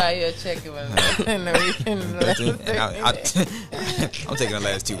I your checking with me? And we can I'm taking the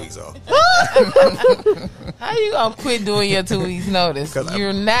last 2 weeks off. How you gonna quit doing your 2 weeks notice? 'Cause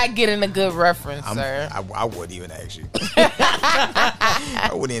You're not getting a good reference, sir. I wouldn't even ask you. I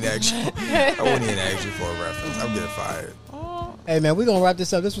wouldn't even ask you for a reference. I'm getting fired. Hey man, we're gonna wrap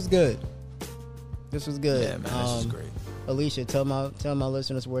this up. This was good. This was good. Yeah, man, this is great. Alicia, tell my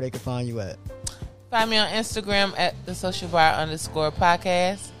listeners where they can find you at. Find me on Instagram at the Social Bar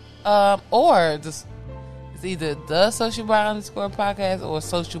 _podcast. Or just it's either the Social Bar _podcast or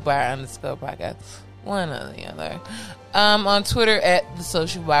Social Bar _podcast. One or the other. On Twitter at the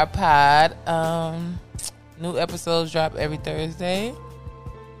Social Bar Pod. New episodes drop every Thursday.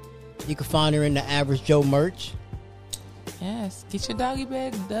 You can find her in the Average Joe merch. Yes, get your Doggy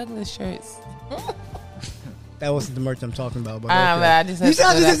Bag Douglas shirts. That wasn't the merch I'm talking about. But I just had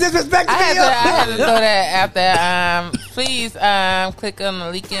to disrespect me. I had to throw that after. Please click on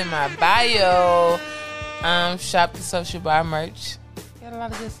the link in my bio. Shop the Social Bar merch. Got a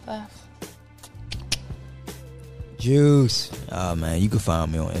lot of good stuff. Juice. Oh man, you can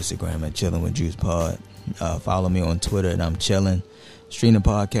find me on Instagram at Chillin' with Juice Pod. Follow me on Twitter and I'm chillin'. Stream the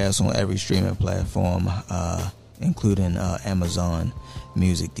podcast on every streaming platform, including Amazon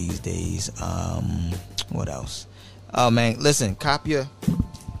Music these days. What else? Oh man, listen, copy the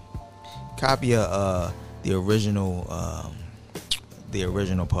original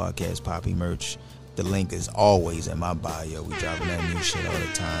podcast Poppy merch. The link is always in my bio. We dropping that new shit all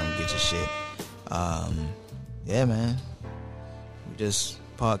the time. Get your shit. Yeah, man. We just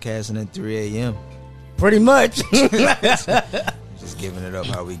podcasting at 3 a.m. Pretty much. Just giving it up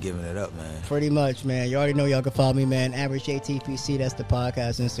how we giving it up, man. Pretty much, man. You already know y'all can follow me, man. Average ATPC, that's the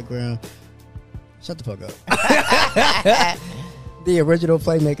podcast Instagram. Shut the fuck up. The Original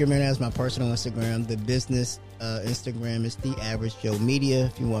Playmaker, man, that's my personal Instagram. The business Instagram is The Average Joe Media.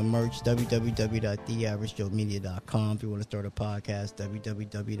 If you want merch, www.theaveragejoemedia.com. If you want to start a podcast,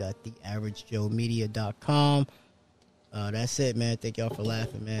 www.theaveragejoemedia.com. That's it, man. Thank y'all for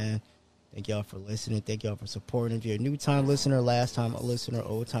laughing, man. Thank y'all for listening. Thank y'all for supporting. If you're a new time listener, last time listener,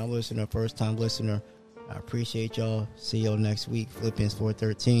 old time listener, first time listener, I appreciate y'all. See y'all next week. Philippians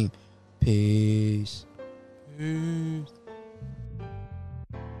 4:13. Peace.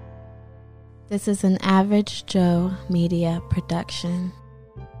 This is an Average Joe Media production.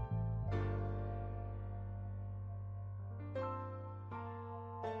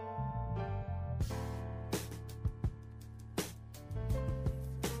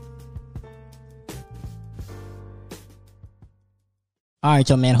 All right,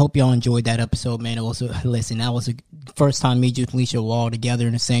 y'all, man. Hope y'all enjoyed that episode, man. Also, listen, that was the first time me, Juice, and Alicia were all together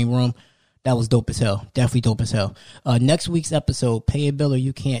in the same room. That was dope as hell. Definitely dope as hell. Next week's episode, Pay a Bill or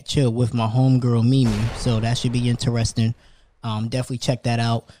You Can't Chill, with my homegirl, Mimi. So that should be interesting. Definitely check that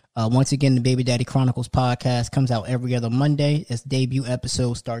out. Once again, the Baby Daddy Chronicles podcast comes out every other Monday. Its debut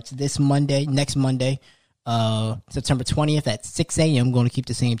episode starts next Monday, September 20th at 6 a.m. Going to keep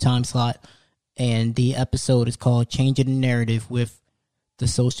the same time slot. And the episode is called Changing the Narrative with the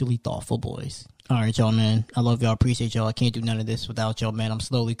Socially Thoughtful Boys. All right, y'all, man. I love y'all. Appreciate y'all. I can't do none of this without y'all, man. I'm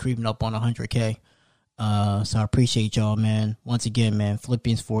slowly creeping up on 100K. So I appreciate y'all, man. Once again, man,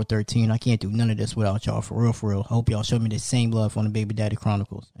 Philippians 4:13. I can't do none of this without y'all. For real, for real. I hope y'all show me the same love on the Baby Daddy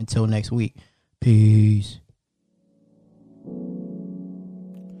Chronicles. Until next week. Peace.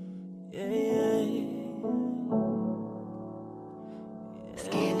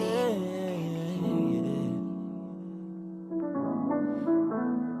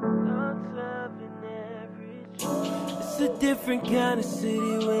 A different kind of city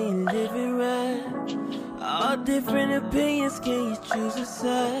when you live it right. All different opinions, can you choose a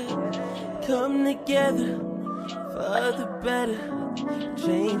side? Come together for the better.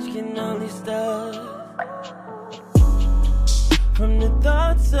 Change can only start from the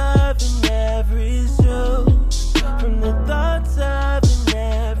thoughts of